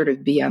always sort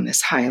of be on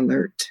this high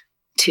alert,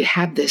 to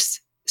have this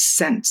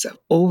sense of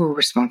over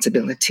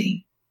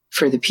responsibility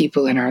for the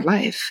people in our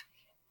life,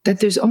 that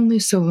there's only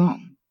so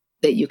long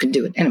that you can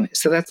do it. Anyway,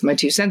 so that's my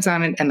 2 cents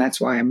on it. And that's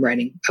why I'm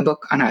writing a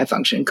book on high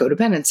functioning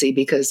codependency,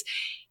 because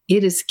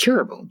it is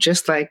curable,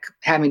 just like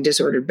having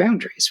disordered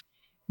boundaries.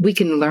 We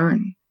can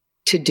learn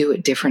to do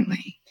it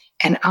differently.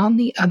 And on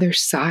the other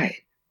side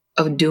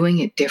of doing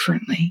it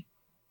differently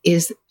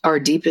is our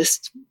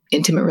deepest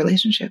intimate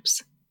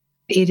relationships.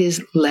 It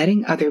is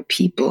letting other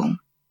people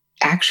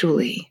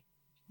actually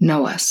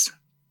know us.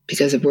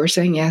 Because if we're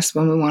saying yes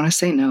when we want to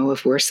say no,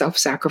 if we're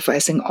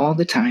self-sacrificing all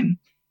the time,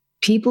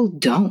 people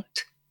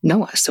don't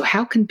know us. So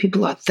how can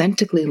people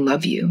authentically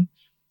love you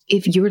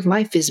if your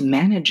life is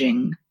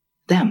managing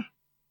them?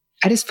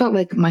 I just felt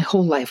like my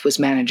whole life was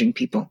managing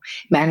people,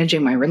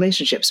 managing my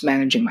relationships,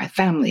 managing my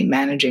family,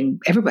 managing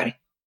everybody.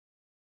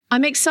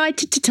 I'm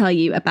excited to tell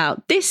you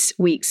about this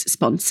week's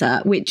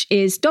sponsor, which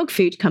is dog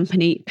food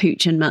company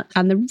Pooch and Mutt.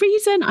 And the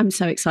reason I'm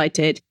so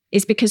excited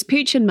is because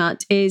Pooch and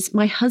Mutt is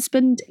my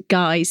husband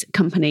Guy's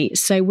company.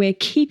 So we're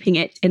keeping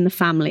it in the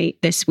family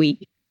this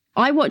week.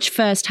 I watch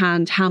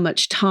firsthand how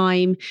much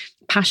time,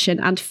 passion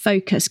and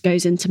focus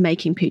goes into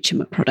making Pooch and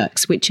Mutt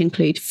products, which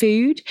include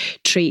food,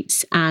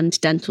 treats and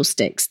dental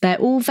sticks. They're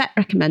all vet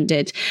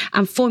recommended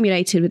and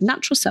formulated with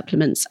natural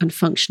supplements and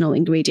functional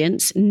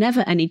ingredients,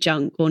 never any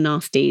junk or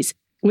nasties,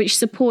 which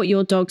support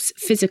your dog's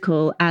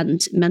physical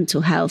and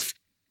mental health.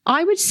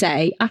 I would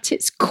say at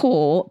its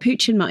core,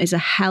 Pooch and Mutt is a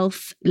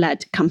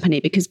health-led company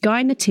because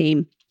Guy and the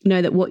team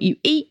know that what you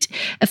eat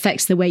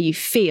affects the way you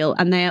feel,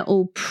 and they are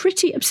all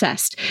pretty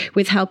obsessed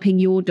with helping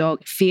your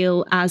dog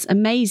feel as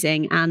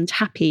amazing and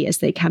happy as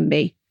they can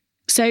be.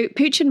 So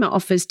Pooch and Mutt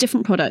offers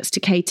different products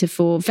to cater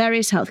for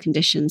various health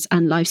conditions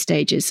and life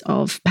stages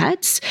of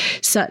pets,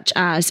 such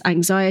as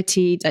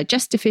anxiety,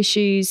 digestive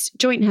issues,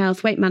 joint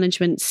health, weight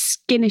management,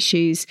 skin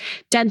issues,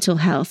 dental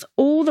health,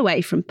 all the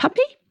way from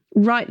puppy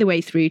right the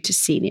way through to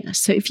senior.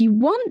 So if you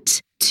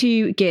want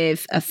to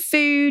give a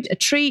food, a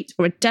treat,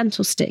 or a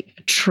dental stick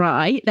a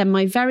try, then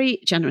my very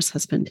generous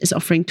husband is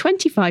offering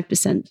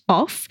 25%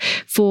 off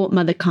for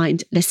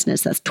Motherkind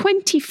listeners. That's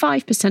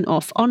 25%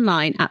 off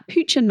online at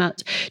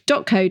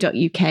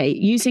poochandmutt.co.uk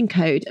using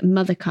code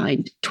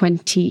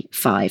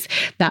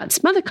Motherkind25. That's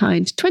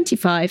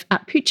Motherkind25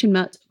 at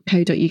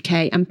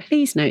poochandmutt.co.uk. And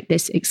please note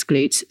this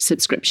excludes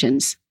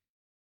subscriptions.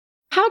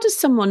 How does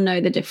someone know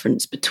the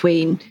difference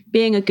between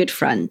being a good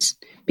friend,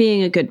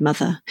 being a good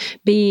mother,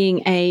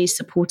 being a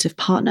supportive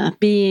partner,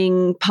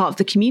 being part of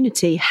the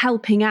community,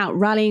 helping out,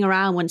 rallying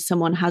around when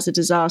someone has a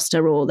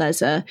disaster or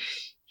there's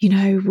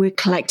we're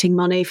collecting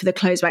money for the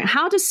clothes bank?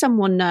 How does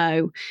someone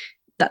know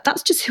that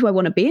that's just who I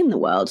want to be in the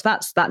world?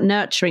 That's that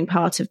nurturing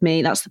part of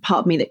me. That's the part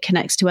of me that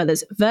connects to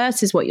others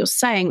versus what you're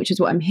saying, which is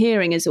what I'm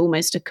hearing is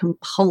almost a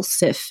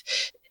compulsive,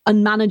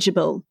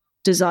 unmanageable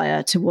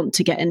desire to want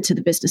to get into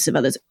the business of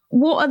others.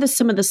 What are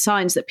some of the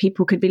signs that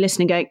people could be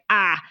listening going,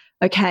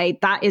 okay,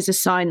 that is a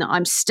sign that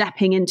I'm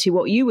stepping into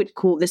what you would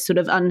call this sort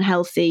of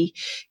unhealthy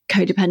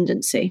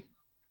codependency?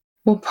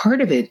 Well, part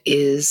of it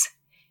is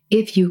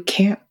if you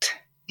can't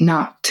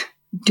not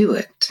do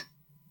it,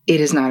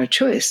 it is not a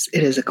choice.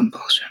 It is a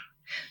compulsion.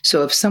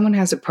 So if someone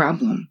has a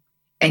problem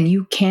and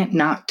you can't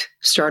not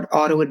start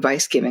auto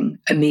advice giving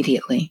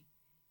immediately,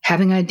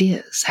 having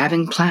ideas,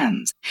 having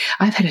plans.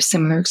 I've had a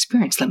similar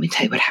experience. Let me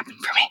tell you what happened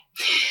for me.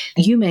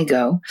 You may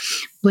go,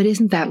 but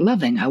isn't that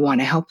loving? I want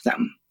to help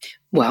them.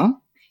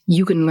 Well,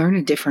 you can learn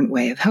a different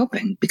way of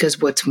helping because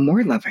what's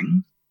more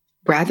loving,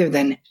 rather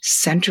than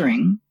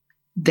centering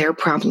their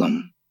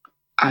problem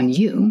on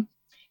you,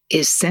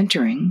 is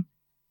centering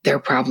their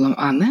problem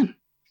on them,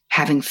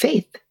 having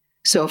faith.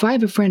 So if I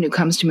have a friend who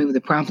comes to me with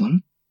a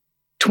problem,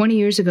 20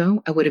 years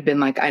ago, I would have been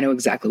like, I know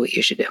exactly what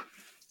you should do.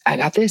 I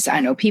got this.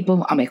 I know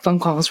people. I'll make phone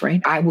calls,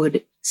 right? I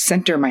would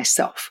center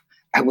myself.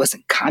 I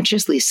wasn't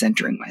consciously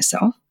centering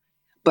myself,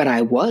 but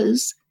I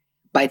was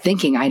by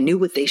thinking I knew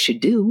what they should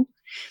do.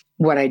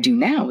 What I do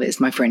now is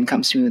my friend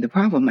comes to me with a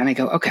problem and I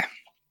go, okay,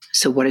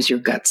 so what does your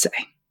gut say?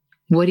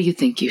 What do you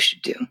think you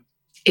should do?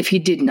 If you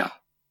did know,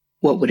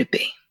 what would it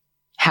be?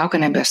 How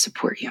can I best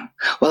support you?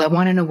 Well, I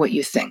want to know what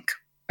you think.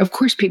 Of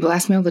course, people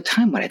ask me all the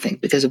time what I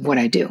think because of what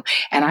I do.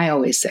 And I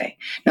always say,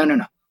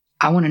 no.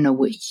 I want to know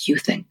what you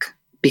think.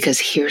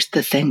 Because here's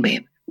the thing,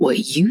 babe. What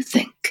you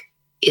think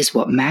is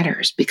what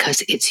matters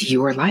because it's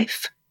your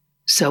life.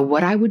 So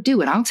what I would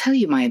do, and I'll tell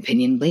you my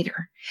opinion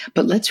later,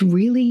 but let's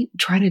really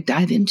try to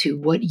dive into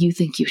what you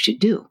think you should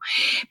do.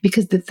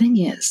 Because the thing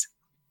is,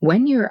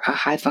 when you're a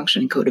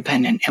high-functioning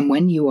codependent and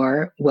when you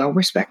are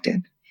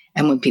well-respected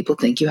and when people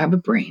think you have a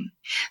brain,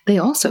 they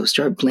also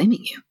start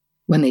blaming you.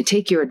 When they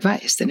take your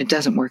advice and it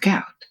doesn't work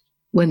out.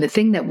 When the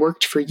thing that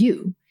worked for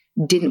you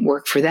didn't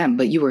work for them,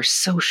 but you were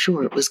so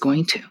sure it was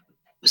going to.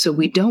 So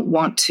we don't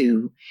want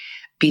to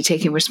be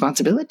taking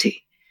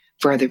responsibility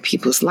for other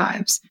people's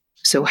lives.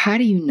 So how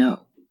do you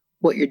know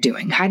what you're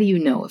doing? How do you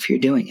know if you're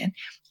doing it?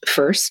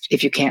 First,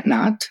 if you can't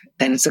not,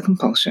 then it's a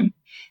compulsion.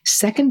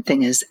 Second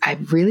thing is, I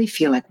really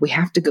feel like we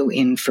have to go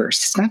in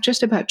first. It's not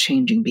just about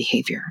changing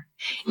behavior.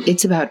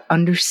 It's about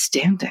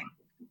understanding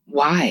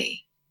why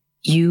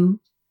you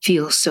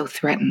feel so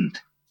threatened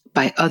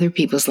by other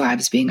people's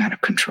lives being out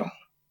of control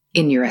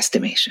in your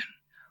estimation.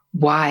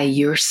 Why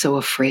you're so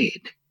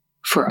afraid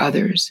for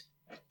others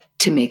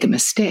to make a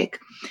mistake.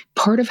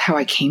 Part of how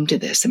I came to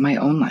this in my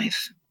own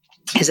life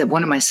is that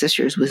one of my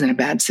sisters was in a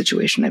bad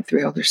situation. I have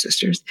 3 older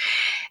sisters.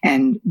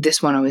 And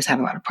this one always had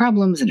a lot of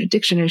problems and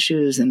addiction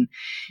issues. And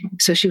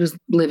so she was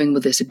living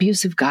with this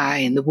abusive guy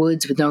in the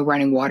woods with no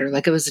running water.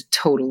 Like it was a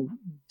total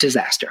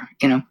disaster,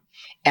 And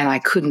I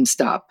couldn't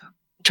stop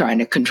trying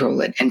to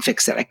control it and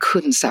fix it. I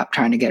couldn't stop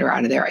trying to get her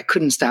out of there. I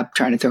couldn't stop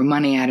trying to throw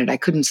money at it. I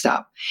couldn't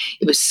stop.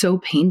 It was so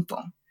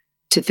painful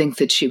to think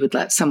that she would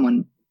let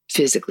someone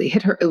physically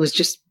hit her. It was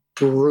just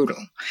brutal.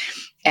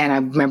 And I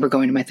remember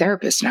going to my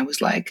therapist and I was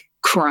like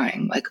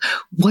crying, like,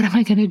 what am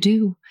I going to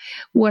do?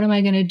 What am I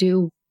going to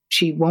do?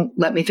 She won't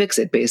let me fix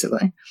it,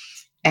 basically.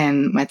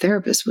 And my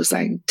therapist was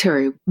like,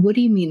 Terri, what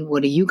do you mean?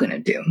 What are you going to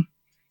do?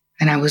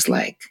 And I was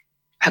like,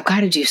 I've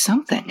got to do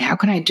something. How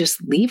can I just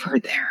leave her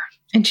there?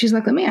 And she's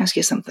like, let me ask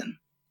you something.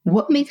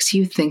 What makes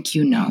you think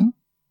you know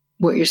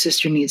what your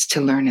sister needs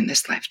to learn in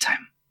this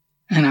lifetime?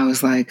 And I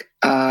was like,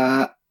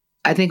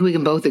 I think we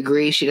can both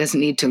agree she doesn't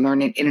need to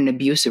learn it in an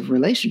abusive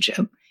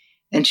relationship.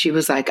 And she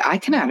was like, I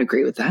cannot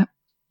agree with that.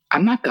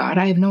 I'm not God.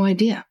 I have no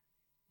idea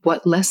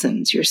what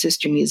lessons your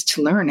sister needs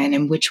to learn and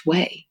in which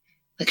way.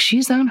 Like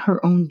she's on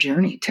her own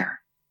journey, Terri.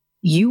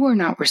 You are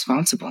not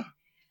responsible.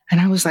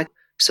 And I was like,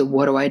 so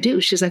what do I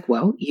do? She's like,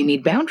 well, you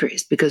need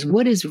boundaries because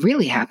what is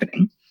really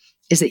happening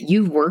is that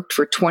you've worked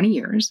for 20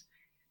 years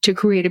to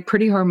create a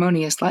pretty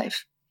harmonious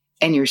life.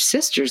 And your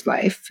sister's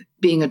life,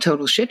 being a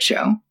total shit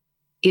show,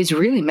 is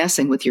really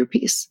messing with your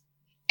peace.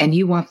 And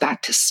you want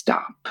that to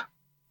stop.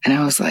 And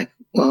I was like,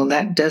 well,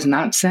 that does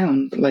not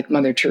sound like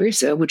Mother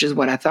Teresa, which is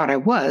what I thought I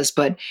was,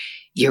 but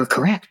you're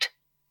correct.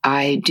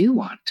 I do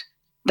want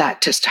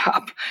that to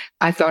stop.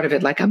 I thought of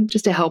it like I'm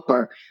just a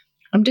helper.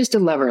 I'm just a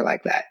lover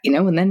like that,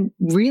 and then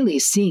really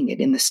seeing it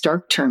in the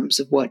stark terms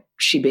of what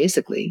she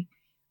basically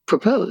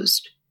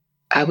proposed.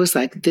 I was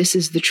like, this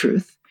is the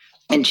truth.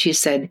 And she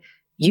said,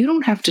 you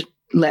don't have to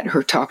let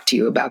her talk to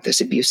you about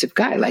this abusive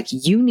guy. Like,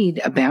 you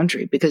need a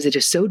boundary because it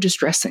is so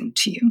distressing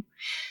to you.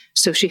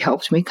 So she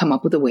helped me come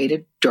up with a way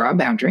to draw a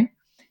boundary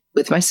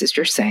with my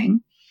sister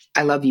saying,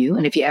 I love you.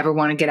 And if you ever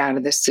want to get out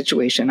of this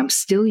situation, I'm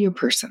still your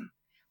person,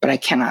 but I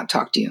cannot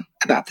talk to you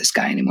about this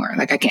guy anymore.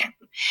 Like, I can't.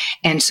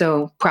 And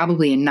so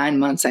probably in 9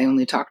 months, I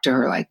only talked to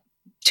her like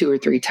 2 or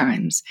 3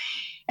 times.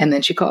 And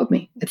then she called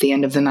me at the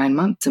end of the 9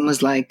 months and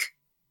was like,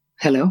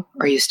 hello,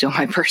 are you still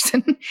my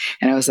person?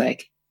 And I was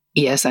like,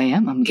 yes, I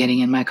am. I'm getting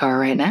in my car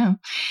right now.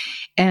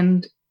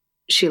 And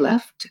she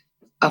left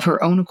of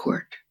her own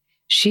accord.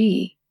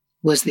 She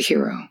was the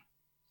hero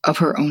of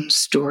her own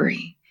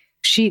story.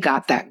 She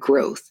got that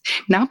growth,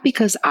 not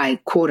because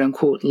I quote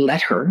unquote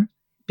let her,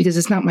 because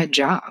it's not my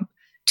job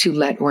to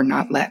let or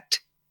not let.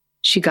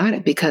 She got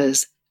it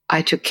because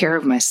I took care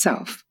of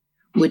myself,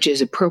 which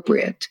is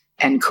appropriate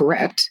and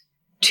correct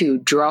to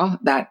draw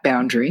that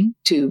boundary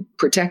to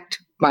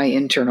protect my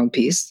internal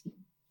peace.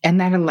 And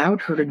that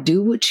allowed her to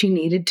do what she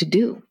needed to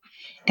do.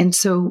 And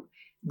so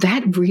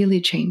that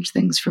really changed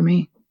things for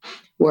me,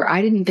 where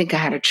I didn't think I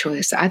had a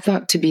choice. I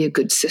thought to be a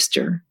good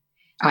sister,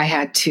 I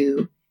had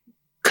to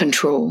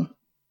control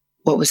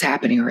what was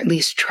happening, or at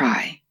least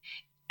try.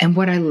 And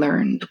what I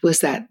learned was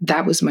that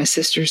that was my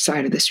sister's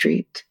side of the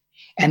street,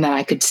 and that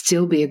I could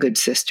still be a good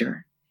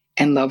sister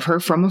and love her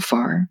from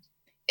afar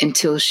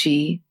until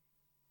she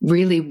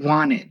really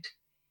wanted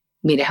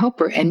me to help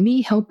her. And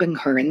me helping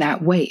her in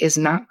that way is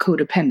not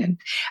codependent.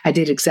 I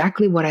did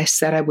exactly what I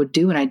said I would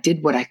do, and I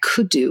did what I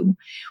could do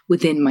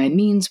within my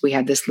means. We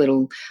had this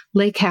little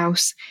lake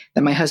house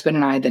that my husband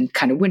and I then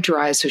kind of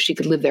winterized so she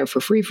could live there for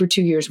free for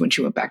 2 years. When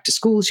she went back to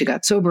school, she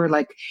got sober.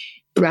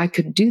 But I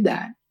could do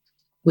that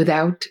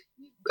without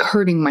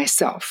hurting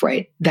myself,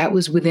 right? That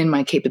was within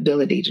my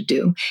capability to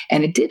do.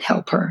 And it did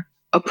help her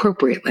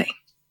appropriately.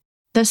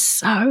 There's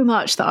so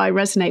much that I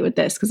resonate with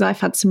this because I've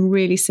had some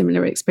really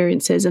similar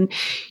experiences. And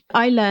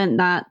I learned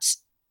that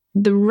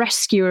the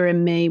rescuer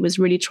in me was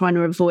really trying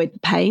to avoid the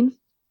pain.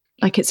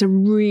 Like, it's a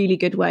really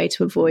good way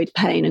to avoid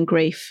pain and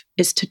grief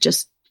is to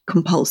just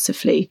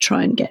compulsively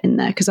try and get in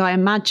there. Because I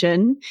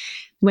imagine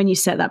when you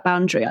set that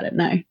boundary, I don't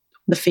know,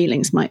 the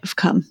feelings might have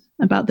come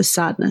about the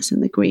sadness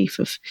and the grief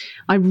of,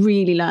 I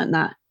really learned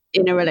that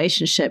in a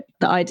relationship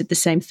that I did the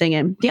same thing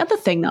in. The other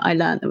thing that I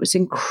learned that was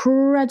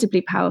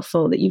incredibly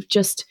powerful that you've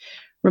just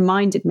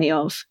reminded me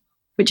of,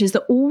 which is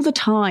that all the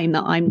time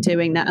that I'm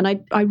doing that, and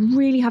I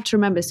really have to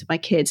remember this with my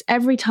kids,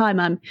 every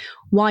time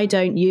why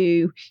don't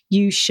you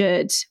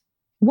should,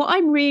 what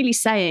I'm really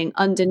saying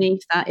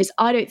underneath that is,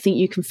 I don't think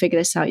you can figure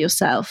this out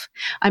yourself.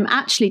 I'm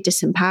actually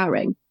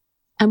disempowering.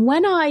 And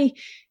when I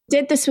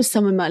did this with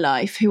someone in my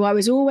life who I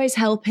was always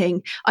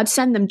helping, I'd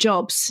send them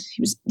jobs.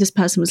 This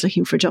person was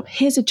looking for a job.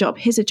 Here's a job.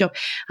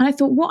 And I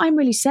thought, what I'm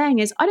really saying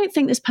is, I don't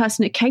think this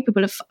person is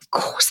capable of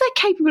course they're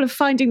capable of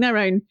finding their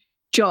own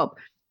job.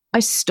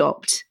 I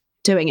stopped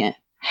doing it.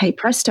 Hey,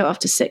 presto,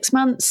 after 6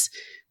 months,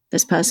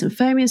 this person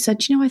phoned me and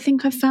said, I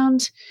think I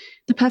found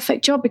the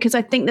perfect job, because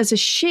I think there's a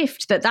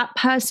shift that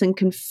person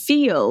can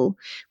feel,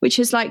 which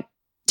is like,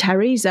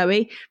 Terri,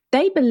 Zoe,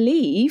 they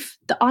believe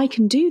that I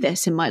can do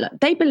this in my life.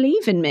 They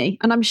believe in me.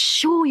 And I'm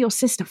sure your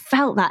sister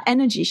felt that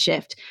energy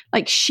shift.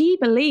 Like, she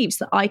believes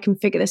that I can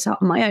figure this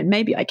out on my own.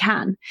 Maybe I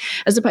can,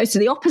 as opposed to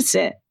the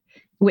opposite,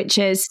 which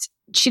is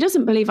she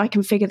doesn't believe I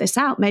can figure this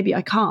out. Maybe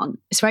I can't.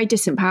 It's very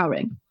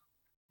disempowering.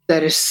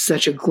 That is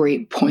such a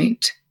great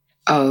point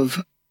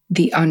of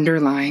the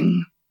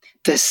underlying,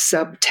 the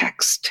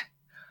subtext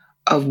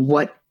of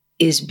what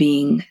is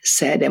being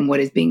said and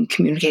what is being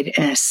communicated.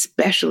 And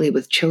especially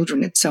with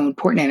children, it's so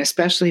important. And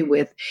especially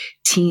with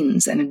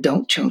teens and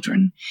adult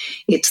children,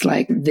 it's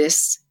like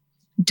this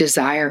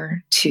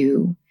desire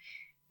to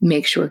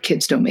make sure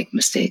kids don't make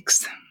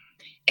mistakes.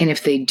 And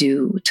if they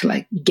do,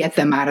 to get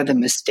them out of the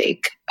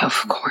mistake, of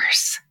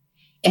course.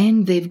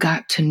 And they've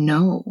got to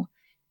know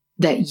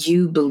that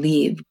you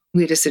believe.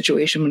 We had a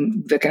situation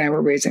when Vic and I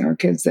were raising our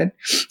kids that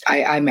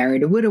I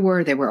married a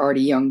widower. They were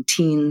already young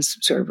teens,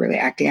 sort of really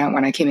acting out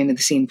when I came into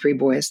the scene, 3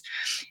 boys.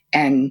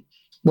 And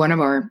one of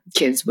our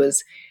kids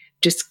was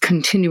just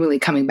continually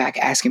coming back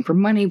asking for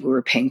money. We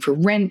were paying for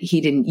rent. He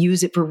didn't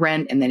use it for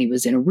rent. And then he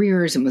was in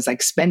arrears and was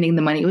spending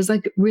the money. It was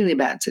really a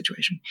bad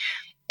situation.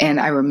 And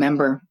I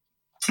remember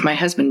my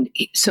husband,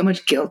 so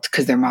much guilt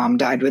because their mom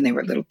died when they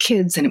were little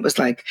kids. And it was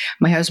like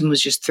my husband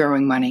was just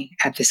throwing money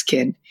at this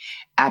kid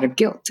out of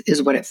guilt,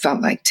 is what it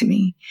felt like to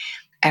me.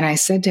 And I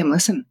said to him,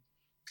 listen,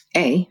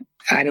 I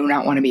do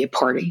not want to be a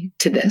party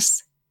to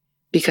this,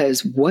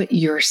 because what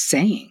you're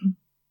saying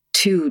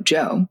to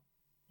Joe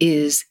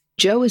is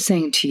Joe is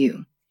saying to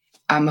you,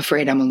 I'm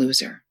afraid I'm a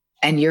loser.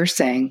 And you're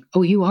saying,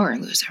 oh, you are a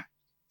loser.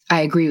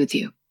 I agree with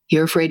you.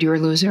 You're afraid you're a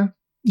loser?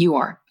 You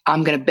are.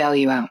 I'm going to bail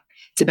you out.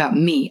 It's about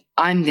me.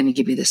 I'm going to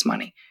give you this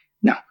money.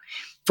 No.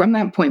 From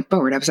that point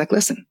forward, I was like,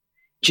 listen,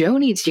 Joe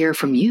needs to hear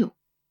from you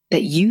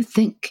that you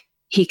think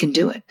he can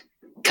do it.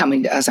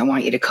 Coming to us, I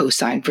want you to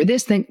co-sign for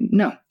this thing.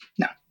 No.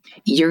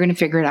 You're going to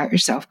figure it out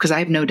yourself because I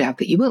have no doubt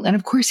that you will. And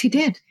of course he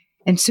did.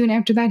 And soon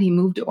after that, he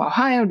moved to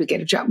Ohio to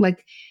get a job,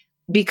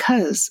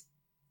 because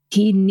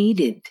he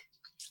needed,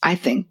 I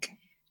think,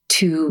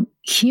 to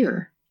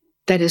hear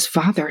that his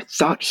father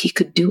thought he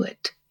could do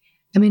it.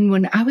 I mean,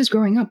 when I was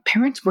growing up,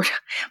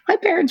 my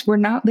parents were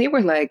not, they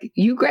were like,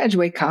 you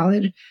graduate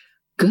college,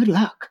 good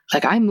luck.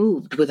 I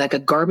moved with a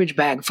garbage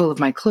bag full of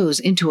my clothes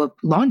into a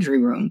laundry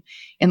room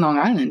in Long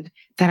Island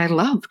that I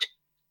loved,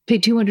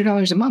 paid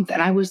 $200 a month.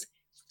 And I was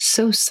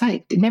so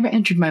psyched. It never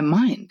entered my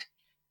mind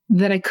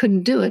that I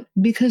couldn't do it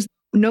because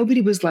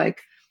nobody was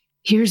like,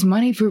 here's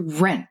money for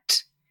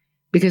rent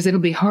because it'll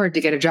be hard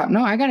to get a job.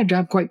 No, I got a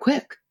job quite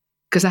quick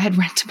because I had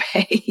rent to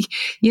pay.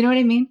 You know what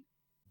I mean?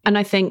 And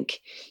I think,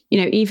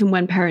 even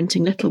when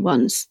parenting little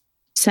ones,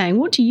 saying,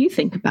 what do you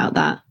think about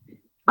that?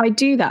 I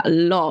do that a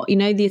lot.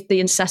 The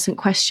incessant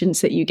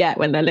questions that you get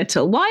when they're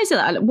little. Why is it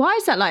that? Why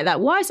is that like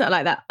that? Why is that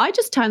like that? I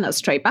just turn that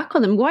straight back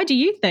on them. Why do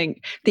you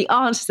think? The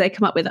answers they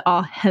come up with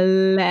are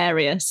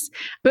hilarious.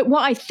 But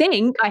what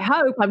I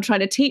hope I'm trying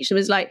to teach them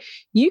is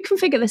you can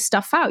figure this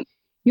stuff out.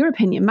 Your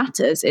opinion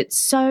matters. It's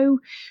so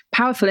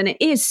powerful. And it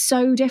is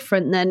so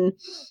different than,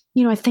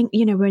 I think,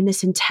 we're in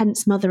this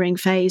intense mothering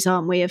phase,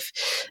 aren't we,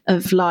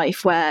 of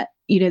life where,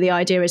 the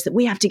idea is that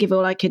we have to give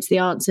all our kids the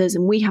answers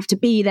and we have to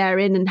be there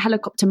and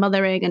helicopter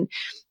mothering.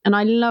 And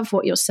I love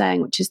what you're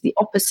saying, which is the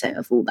opposite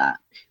of all that,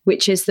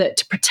 which is that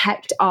to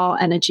protect our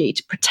energy,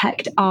 to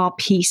protect our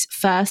peace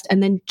first,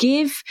 and then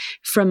give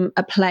from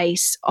a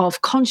place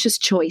of conscious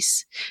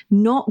choice,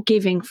 not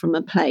giving from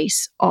a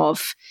place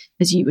of,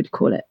 as you would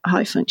call it,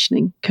 high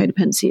functioning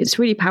codependency. It's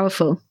really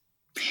powerful.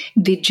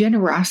 The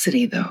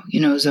generosity, though,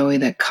 Zoe,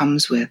 that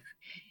comes with,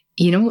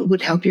 what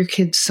would help your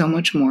kids so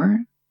much more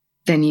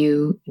than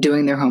you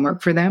doing their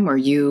homework for them or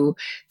you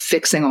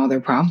fixing all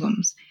their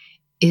problems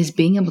is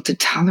being able to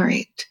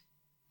tolerate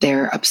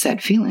their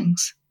upset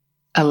feelings,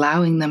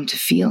 allowing them to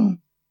feel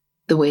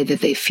the way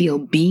that they feel,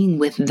 being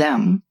with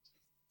them,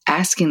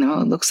 asking them,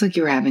 oh, it looks like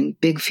you're having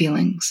big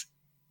feelings.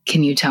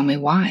 Can you tell me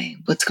why?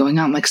 What's going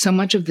on? So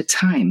much of the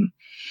time,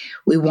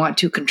 we want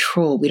to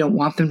control. We don't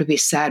want them to be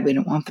sad. We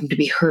don't want them to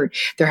be hurt.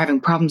 They're having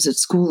problems at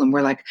school. And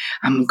we're like,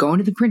 I'm going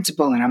to the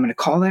principal and I'm going to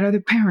call that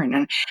other parent.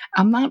 And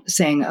I'm not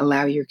saying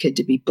allow your kid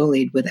to be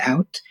bullied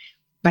without,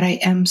 but I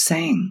am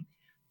saying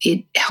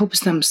it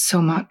helps them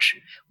so much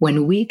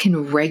when we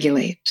can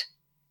regulate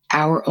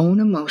our own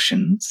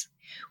emotions.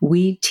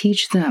 We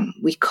teach them,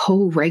 we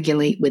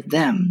co-regulate with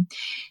them.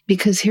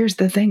 Because here's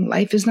the thing,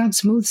 life is not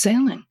smooth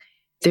sailing.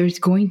 There's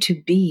going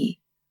to be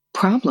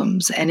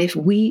problems. And if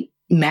we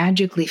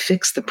magically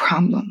fix the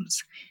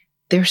problems,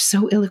 they're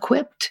so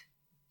ill-equipped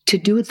to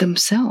do it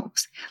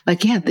themselves.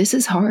 This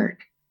is hard.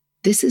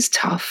 This is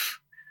tough.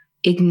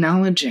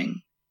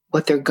 Acknowledging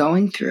what they're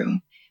going through,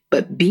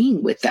 but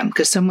being with them.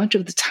 Because so much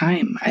of the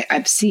time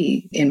I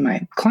see in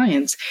my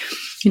clients,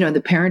 the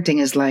parenting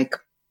is like,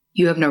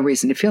 you have no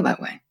reason to feel that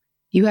way.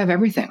 You have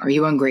everything. Are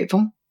you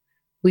ungrateful?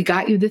 We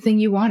got you the thing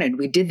you wanted.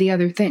 We did the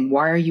other thing.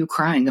 Why are you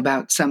crying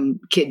about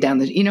some kid down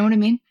the, you know what I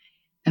mean?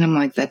 And I'm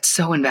like, that's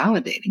so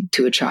invalidating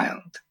to a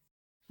child.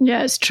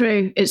 Yeah, it's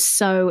true. It's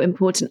so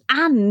important.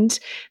 And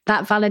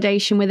that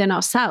validation within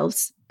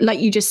ourselves.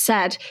 Like you just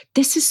said,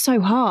 this is so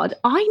hard.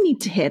 I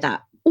need to hear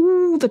that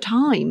all the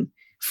time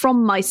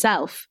from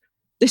myself.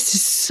 This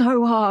is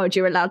so hard.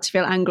 You're allowed to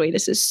feel angry.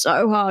 This is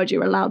so hard.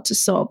 You're allowed to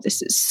sob.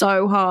 This is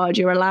so hard.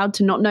 You're allowed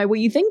to not know what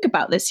you think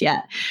about this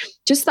yet.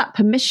 Just that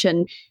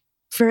permission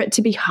for it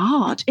to be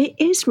hard. It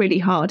is really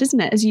hard,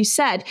 isn't it? As you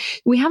said,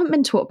 we haven't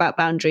been taught about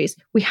boundaries.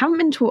 We haven't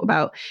been taught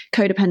about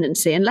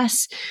codependency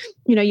unless,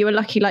 you were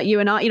lucky like you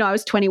and I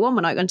was 21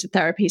 when I went to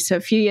therapy. So a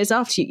few years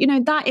after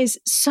you, that is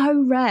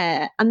so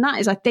rare. And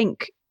that is, I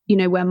think,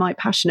 where my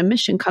passion and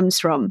mission comes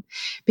from,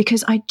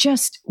 because I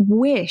just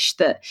wish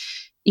that,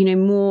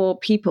 more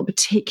people,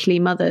 particularly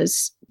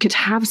mothers, could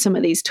have some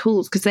of these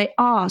tools because they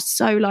are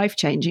so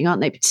life-changing,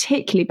 aren't they?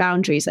 Particularly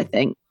boundaries, I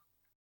think.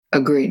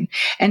 Agreed.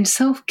 And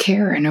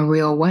self-care in a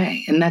real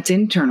way. And that's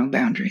internal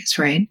boundaries,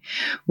 right?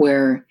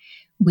 Where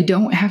we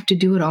don't have to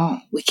do it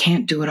all. We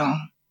can't do it all.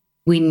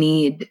 We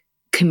need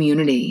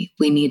community.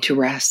 We need to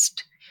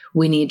rest.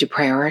 We need to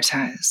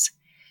prioritize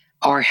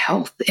our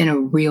health in a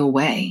real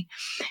way.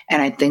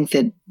 And I think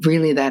that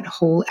really that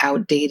whole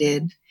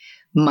outdated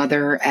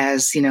mother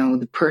as,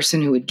 the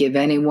person who would give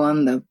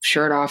anyone the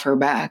shirt off her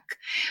back,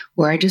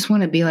 where I just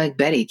want to be like,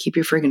 Betty, keep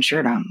your friggin'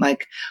 shirt on.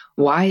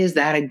 Why is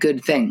that a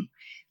good thing?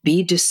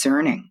 Be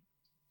discerning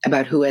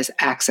about who has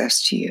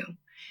access to you.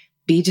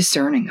 Be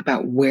discerning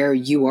about where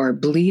you are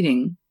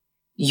bleeding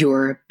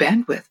your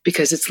bandwidth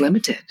because it's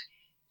limited.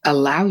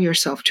 Allow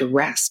yourself to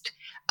rest.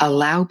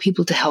 Allow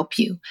people to help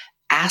you.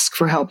 Ask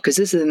for help because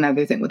this is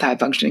another thing with high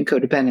functioning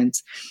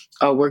codependents.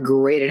 Oh, we're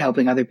great at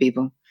helping other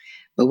people,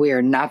 but we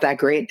are not that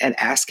great at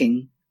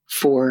asking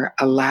for,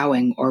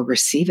 allowing, or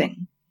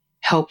receiving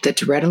help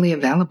that's readily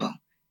available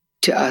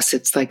to us.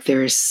 It's like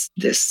there's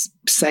this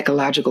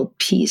psychological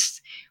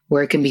piece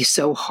where it can be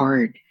so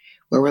hard,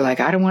 where we're like,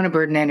 I don't want to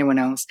burden anyone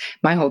else.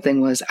 My whole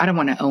thing was, I don't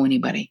want to owe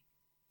anybody.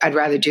 I'd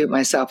rather do it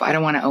myself. I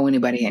don't want to owe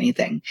anybody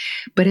anything.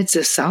 But it's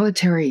a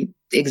solitary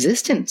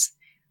existence,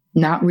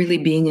 not really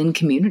being in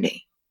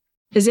community.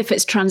 As if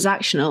it's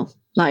transactional,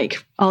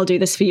 like, I'll do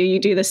this for you, you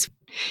do this.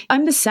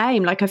 I'm the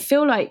same. Like, I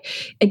feel like,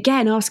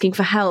 again, asking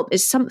for help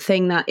is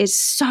something that is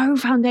so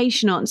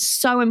foundational and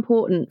so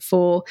important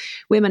for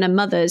women and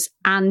mothers.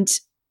 And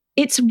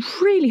it's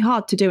really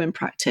hard to do in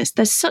practice.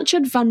 There's such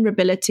a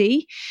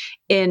vulnerability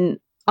in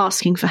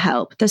asking for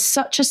help. There's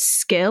such a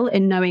skill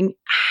in knowing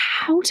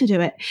how to do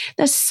it.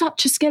 There's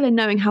such a skill in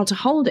knowing how to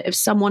hold it if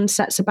someone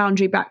sets a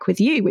boundary back with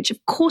you, which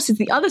of course is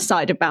the other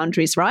side of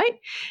boundaries, right?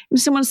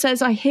 If someone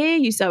says, I hear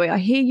you, Zoe, I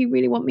hear you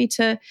really want me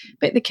to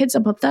pick the kids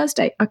up on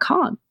Thursday. I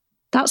can't.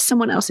 That's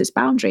someone else's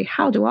boundary.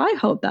 How do I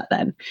hold that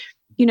then?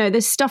 You know,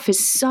 this stuff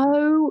is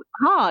so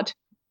hard.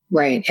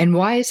 Right. And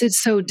why is it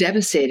so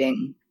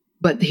devastating?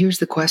 But here's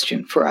the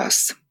question for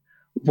us.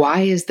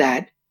 Why is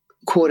that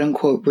quote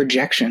unquote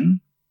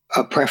rejection,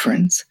 a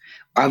preference,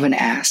 of an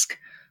ask?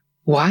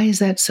 Why is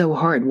that so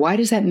hard? Why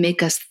does that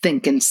make us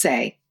think and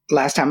say,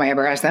 last time I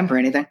ever asked them for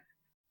anything?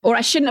 Or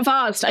I shouldn't have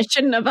asked. I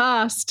shouldn't have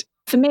asked.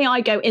 For me,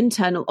 I go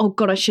internal. Oh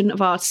God, I shouldn't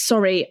have asked.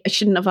 Sorry, I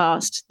shouldn't have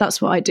asked.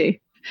 That's what I do.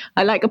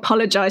 I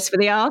apologize for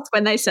the ask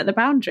when they set the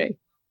boundary.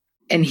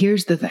 And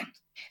here's the thing.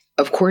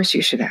 Of course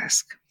you should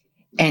ask.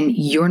 And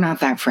you're not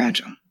that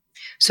fragile.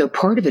 So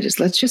part of it is,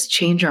 let's just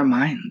change our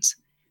minds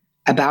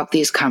about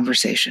these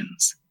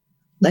conversations.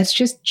 Let's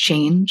just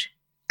change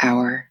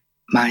our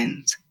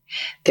minds.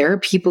 There are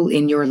people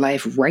in your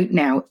life right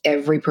now,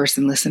 every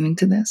person listening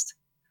to this,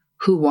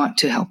 who want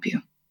to help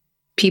you.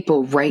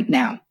 People right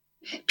now.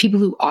 People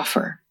who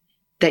offer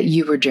that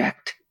you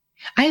reject.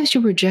 I used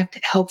to reject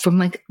help from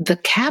like the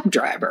cab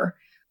driver.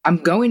 I'm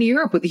going to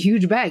Europe with a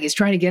huge bag. He's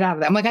trying to get out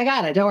of that. I'm like, I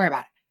got it. Don't worry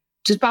about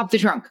it. Just pop the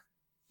trunk.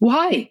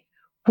 Why?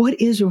 What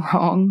is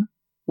wrong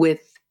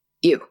with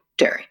you,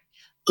 Terri?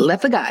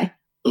 Let the guy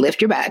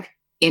lift your bag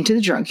into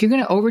the trunk. You're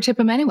going to overtip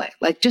him anyway.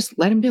 Like, just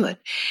let him do it.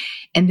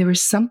 And there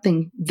is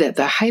something that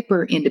the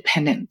hyper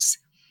independence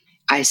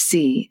I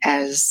see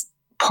as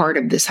part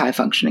of this high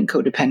functioning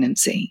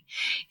codependency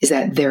is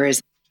that there is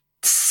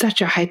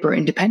such a hyper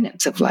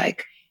independence of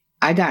like,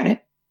 I got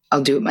it.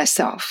 I'll do it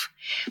myself.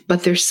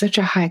 But there's such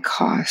a high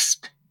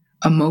cost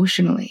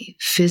emotionally,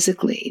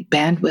 physically,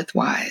 bandwidth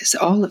wise,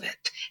 all of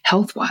it,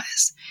 health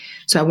wise.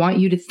 So I want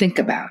you to think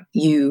about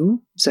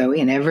you,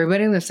 Zoe, and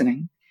everybody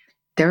listening.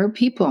 There are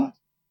people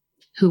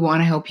who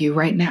want to help you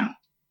right now.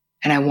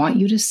 And I want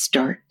you to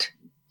start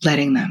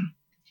letting them.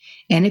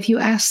 And if you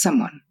ask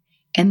someone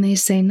and they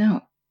say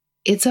no,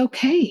 it's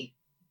okay.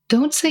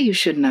 Don't say you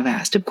shouldn't have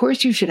asked. Of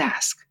course you should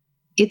ask.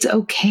 It's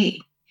okay.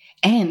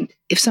 And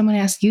if someone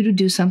asks you to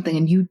do something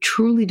and you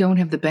truly don't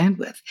have the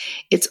bandwidth,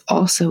 it's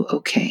also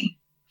okay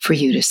for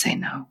you to say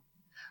no.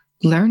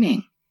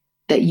 Learning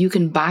that you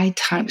can buy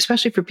time,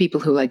 especially for people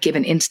who like give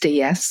an insta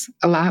yes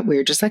a lot, where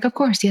you're just like, of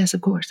course, yes,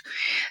 of course.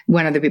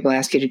 When other people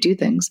ask you to do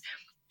things,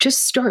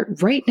 just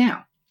start right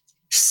now.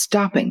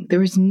 Stopping.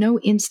 There is no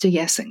insta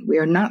yesing. We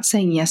are not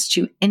saying yes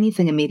to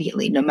anything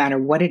immediately, no matter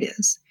what it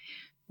is.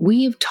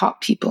 We have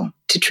taught people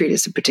to treat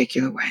us a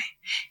particular way.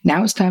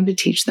 Now it's time to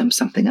teach them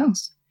something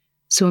else.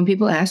 So when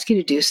people ask you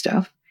to do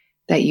stuff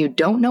that you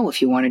don't know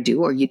if you want to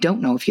do, or you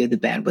don't know if you have the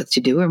bandwidth to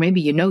do, or maybe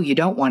you know you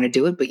don't want to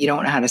do it, but you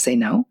don't know how to say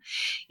no,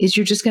 is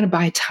you're just going to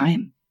buy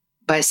time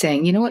by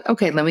saying, you know what?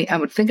 Okay, I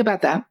would think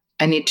about that.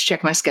 I need to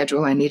check my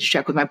schedule. I need to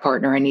check with my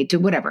partner. I need to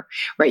whatever,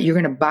 right? You're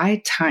going to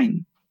buy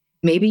time.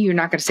 Maybe you're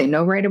not going to say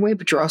no right away,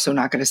 but you're also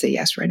not going to say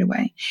yes right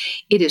away.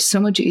 It is so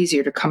much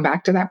easier to come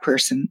back to that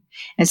person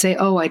and say,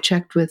 oh, I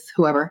checked with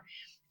whoever,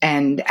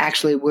 and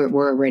actually we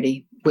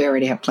already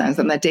have plans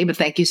on that day, but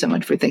thank you so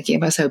much for thinking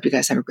of us. I hope you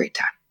guys have a great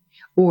time.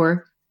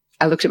 Or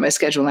I looked at my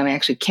schedule and I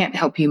actually can't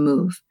help you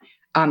move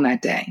on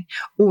that day.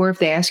 Or if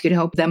they ask you to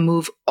help them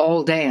move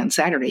all day on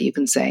Saturday, you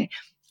can say,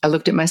 I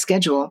looked at my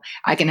schedule.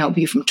 I can help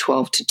you from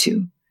 12 to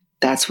 2.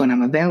 That's when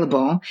I'm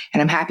available,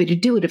 and I'm happy to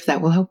do it if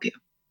that will help you.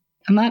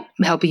 I'm not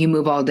helping you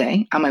move all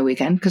day on my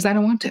weekend because I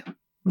don't want to.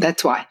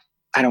 That's why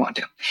I don't want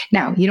to.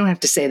 Now, you don't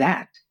have to say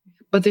that,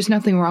 but there's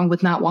nothing wrong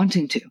with not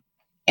wanting to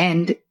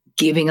and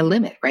giving a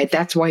limit, right?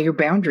 That's why your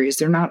boundaries,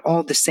 they're not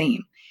all the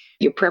same.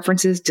 Your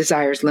preferences,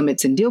 desires,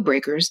 limits, and deal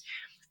breakers,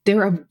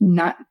 they're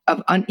not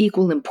of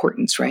unequal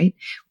importance, right?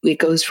 It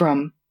goes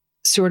from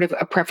sort of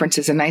a preference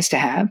is a nice to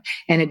have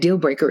and a deal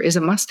breaker is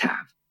a must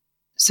have.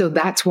 So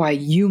that's why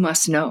you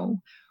must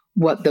know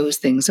what those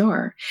things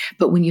are.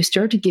 But when you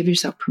start to give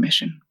yourself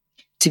permission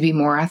to be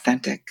more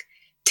authentic,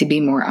 to be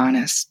more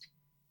honest,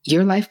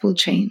 your life will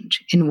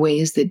change in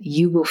ways that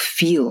you will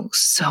feel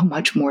so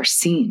much more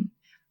seen,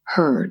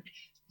 heard,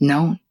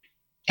 known,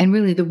 And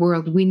really, the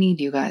world, we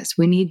need you guys.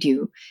 We need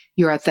you,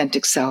 your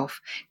authentic self,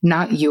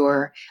 not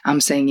your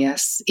I'm saying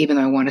yes, even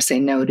though I want to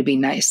say no to be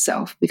nice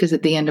self, because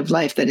at the end of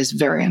life, that is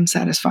very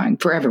unsatisfying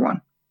for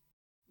everyone.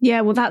 Yeah,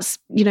 well, that's,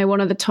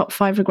 one of the top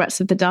 5 regrets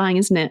of the dying,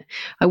 isn't it?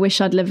 I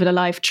wish I'd lived a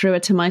life truer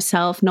to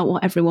myself, not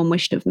what everyone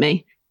wished of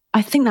me.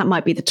 I think that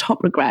might be the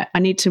top regret. I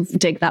need to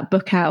dig that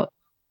book out.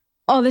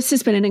 Oh, this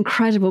has been an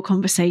incredible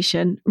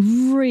conversation.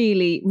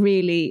 Really,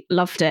 really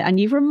loved it. And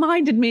you've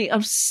reminded me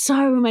of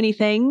so many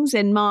things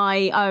in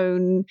my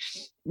own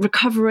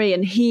recovery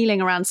and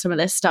healing around some of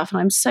this stuff. And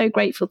I'm so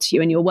grateful to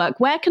you and your work.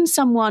 Where can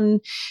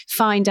someone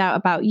find out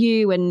about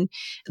you and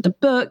the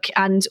book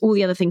and all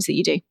the other things that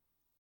you do?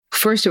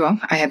 First of all,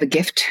 I have a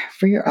gift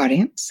for your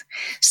audience.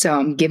 So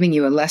I'm giving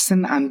you a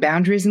lesson on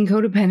boundaries and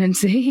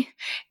codependency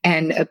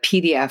and a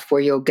PDF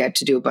where you'll get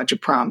to do a bunch of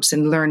prompts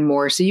and learn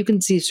more so you can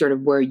see sort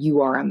of where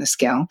you are on the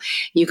scale.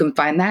 You can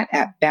find that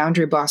at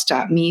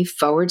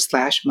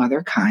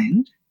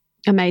boundaryboss.me/motherkind.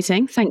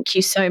 Amazing. Thank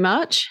you so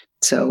much.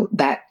 So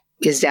that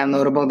is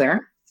downloadable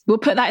there. We'll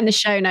put that in the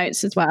show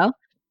notes as well.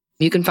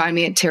 You can find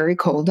me at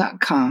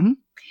terricole.com.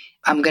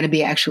 I'm going to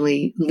be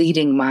actually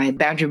leading my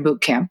boundary boot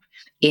camp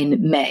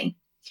in May.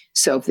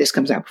 So if this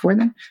comes out before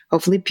then,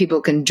 hopefully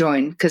people can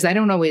join, because I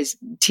don't always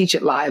teach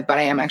it live, but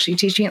I am actually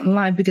teaching it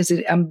live because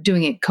I'm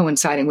doing it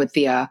coinciding with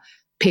the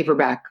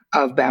paperback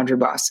of Boundary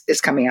Boss is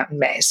coming out in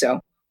May.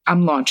 So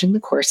I'm launching the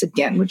course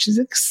again, which is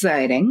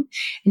exciting.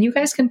 And you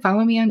guys can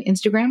follow me on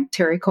Instagram,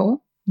 Terri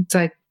Cole. It's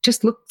like,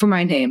 just look for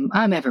my name.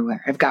 I'm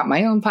everywhere. I've got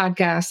my own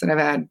podcast that I've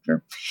had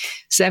for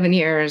 7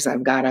 years.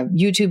 I've got a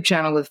YouTube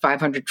channel with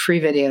 500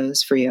 free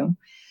videos for you.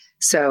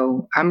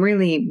 So I'm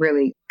really,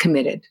 really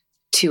committed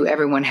to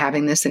everyone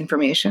having this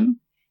information,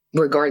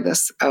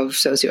 regardless of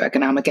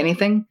socioeconomic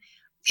anything.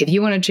 If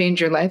you want to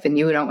change your life and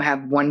you don't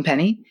have 1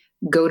 penny,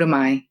 go to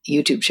my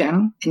YouTube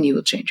channel and you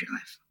will change your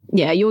life.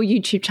 Yeah, your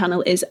YouTube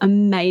channel is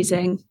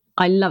amazing.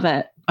 I love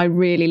it. I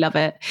really love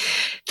it.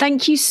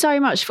 Thank you so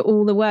much for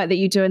all the work that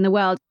you do in the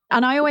world.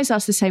 And I always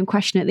ask the same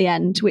question at the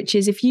end, which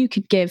is, if you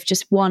could give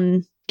just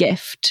one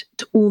gift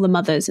to all the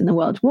mothers in the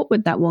world, what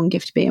would that one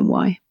gift be and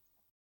why?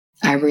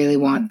 I really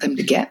want them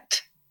to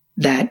get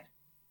that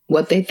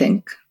what they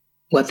think,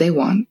 what they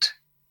want,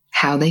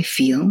 how they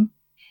feel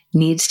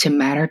needs to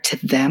matter to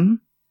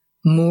them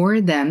more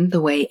than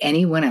the way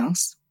anyone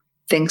else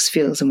thinks,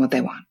 feels, and what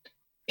they want.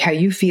 How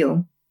you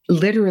feel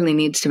literally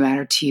needs to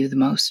matter to you the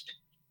most,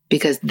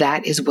 because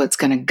that is what's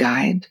going to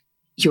guide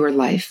your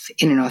life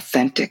in an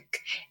authentic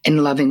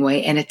and loving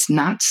way. And it's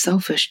not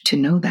selfish to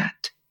know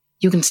that.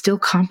 You can still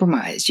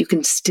compromise. You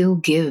can still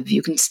give.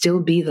 You can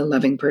still be the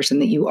loving person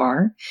that you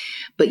are,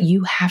 but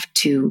you have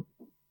to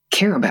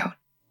care about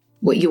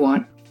what you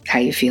want, how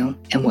you feel,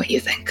 and what you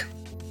think.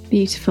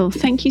 Beautiful.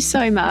 Thank you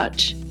so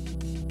much.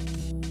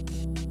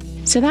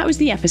 So that was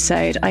the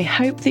episode. I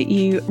hope that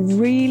you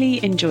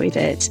really enjoyed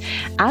it.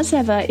 As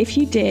ever, if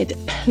you did,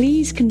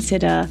 please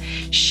consider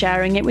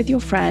sharing it with your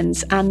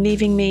friends and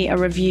leaving me a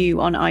review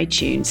on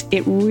iTunes.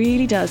 It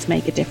really does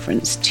make a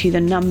difference to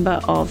the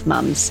number of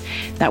mums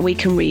that we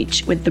can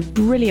reach with the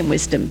brilliant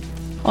wisdom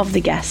of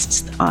the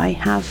guests I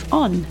have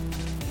on.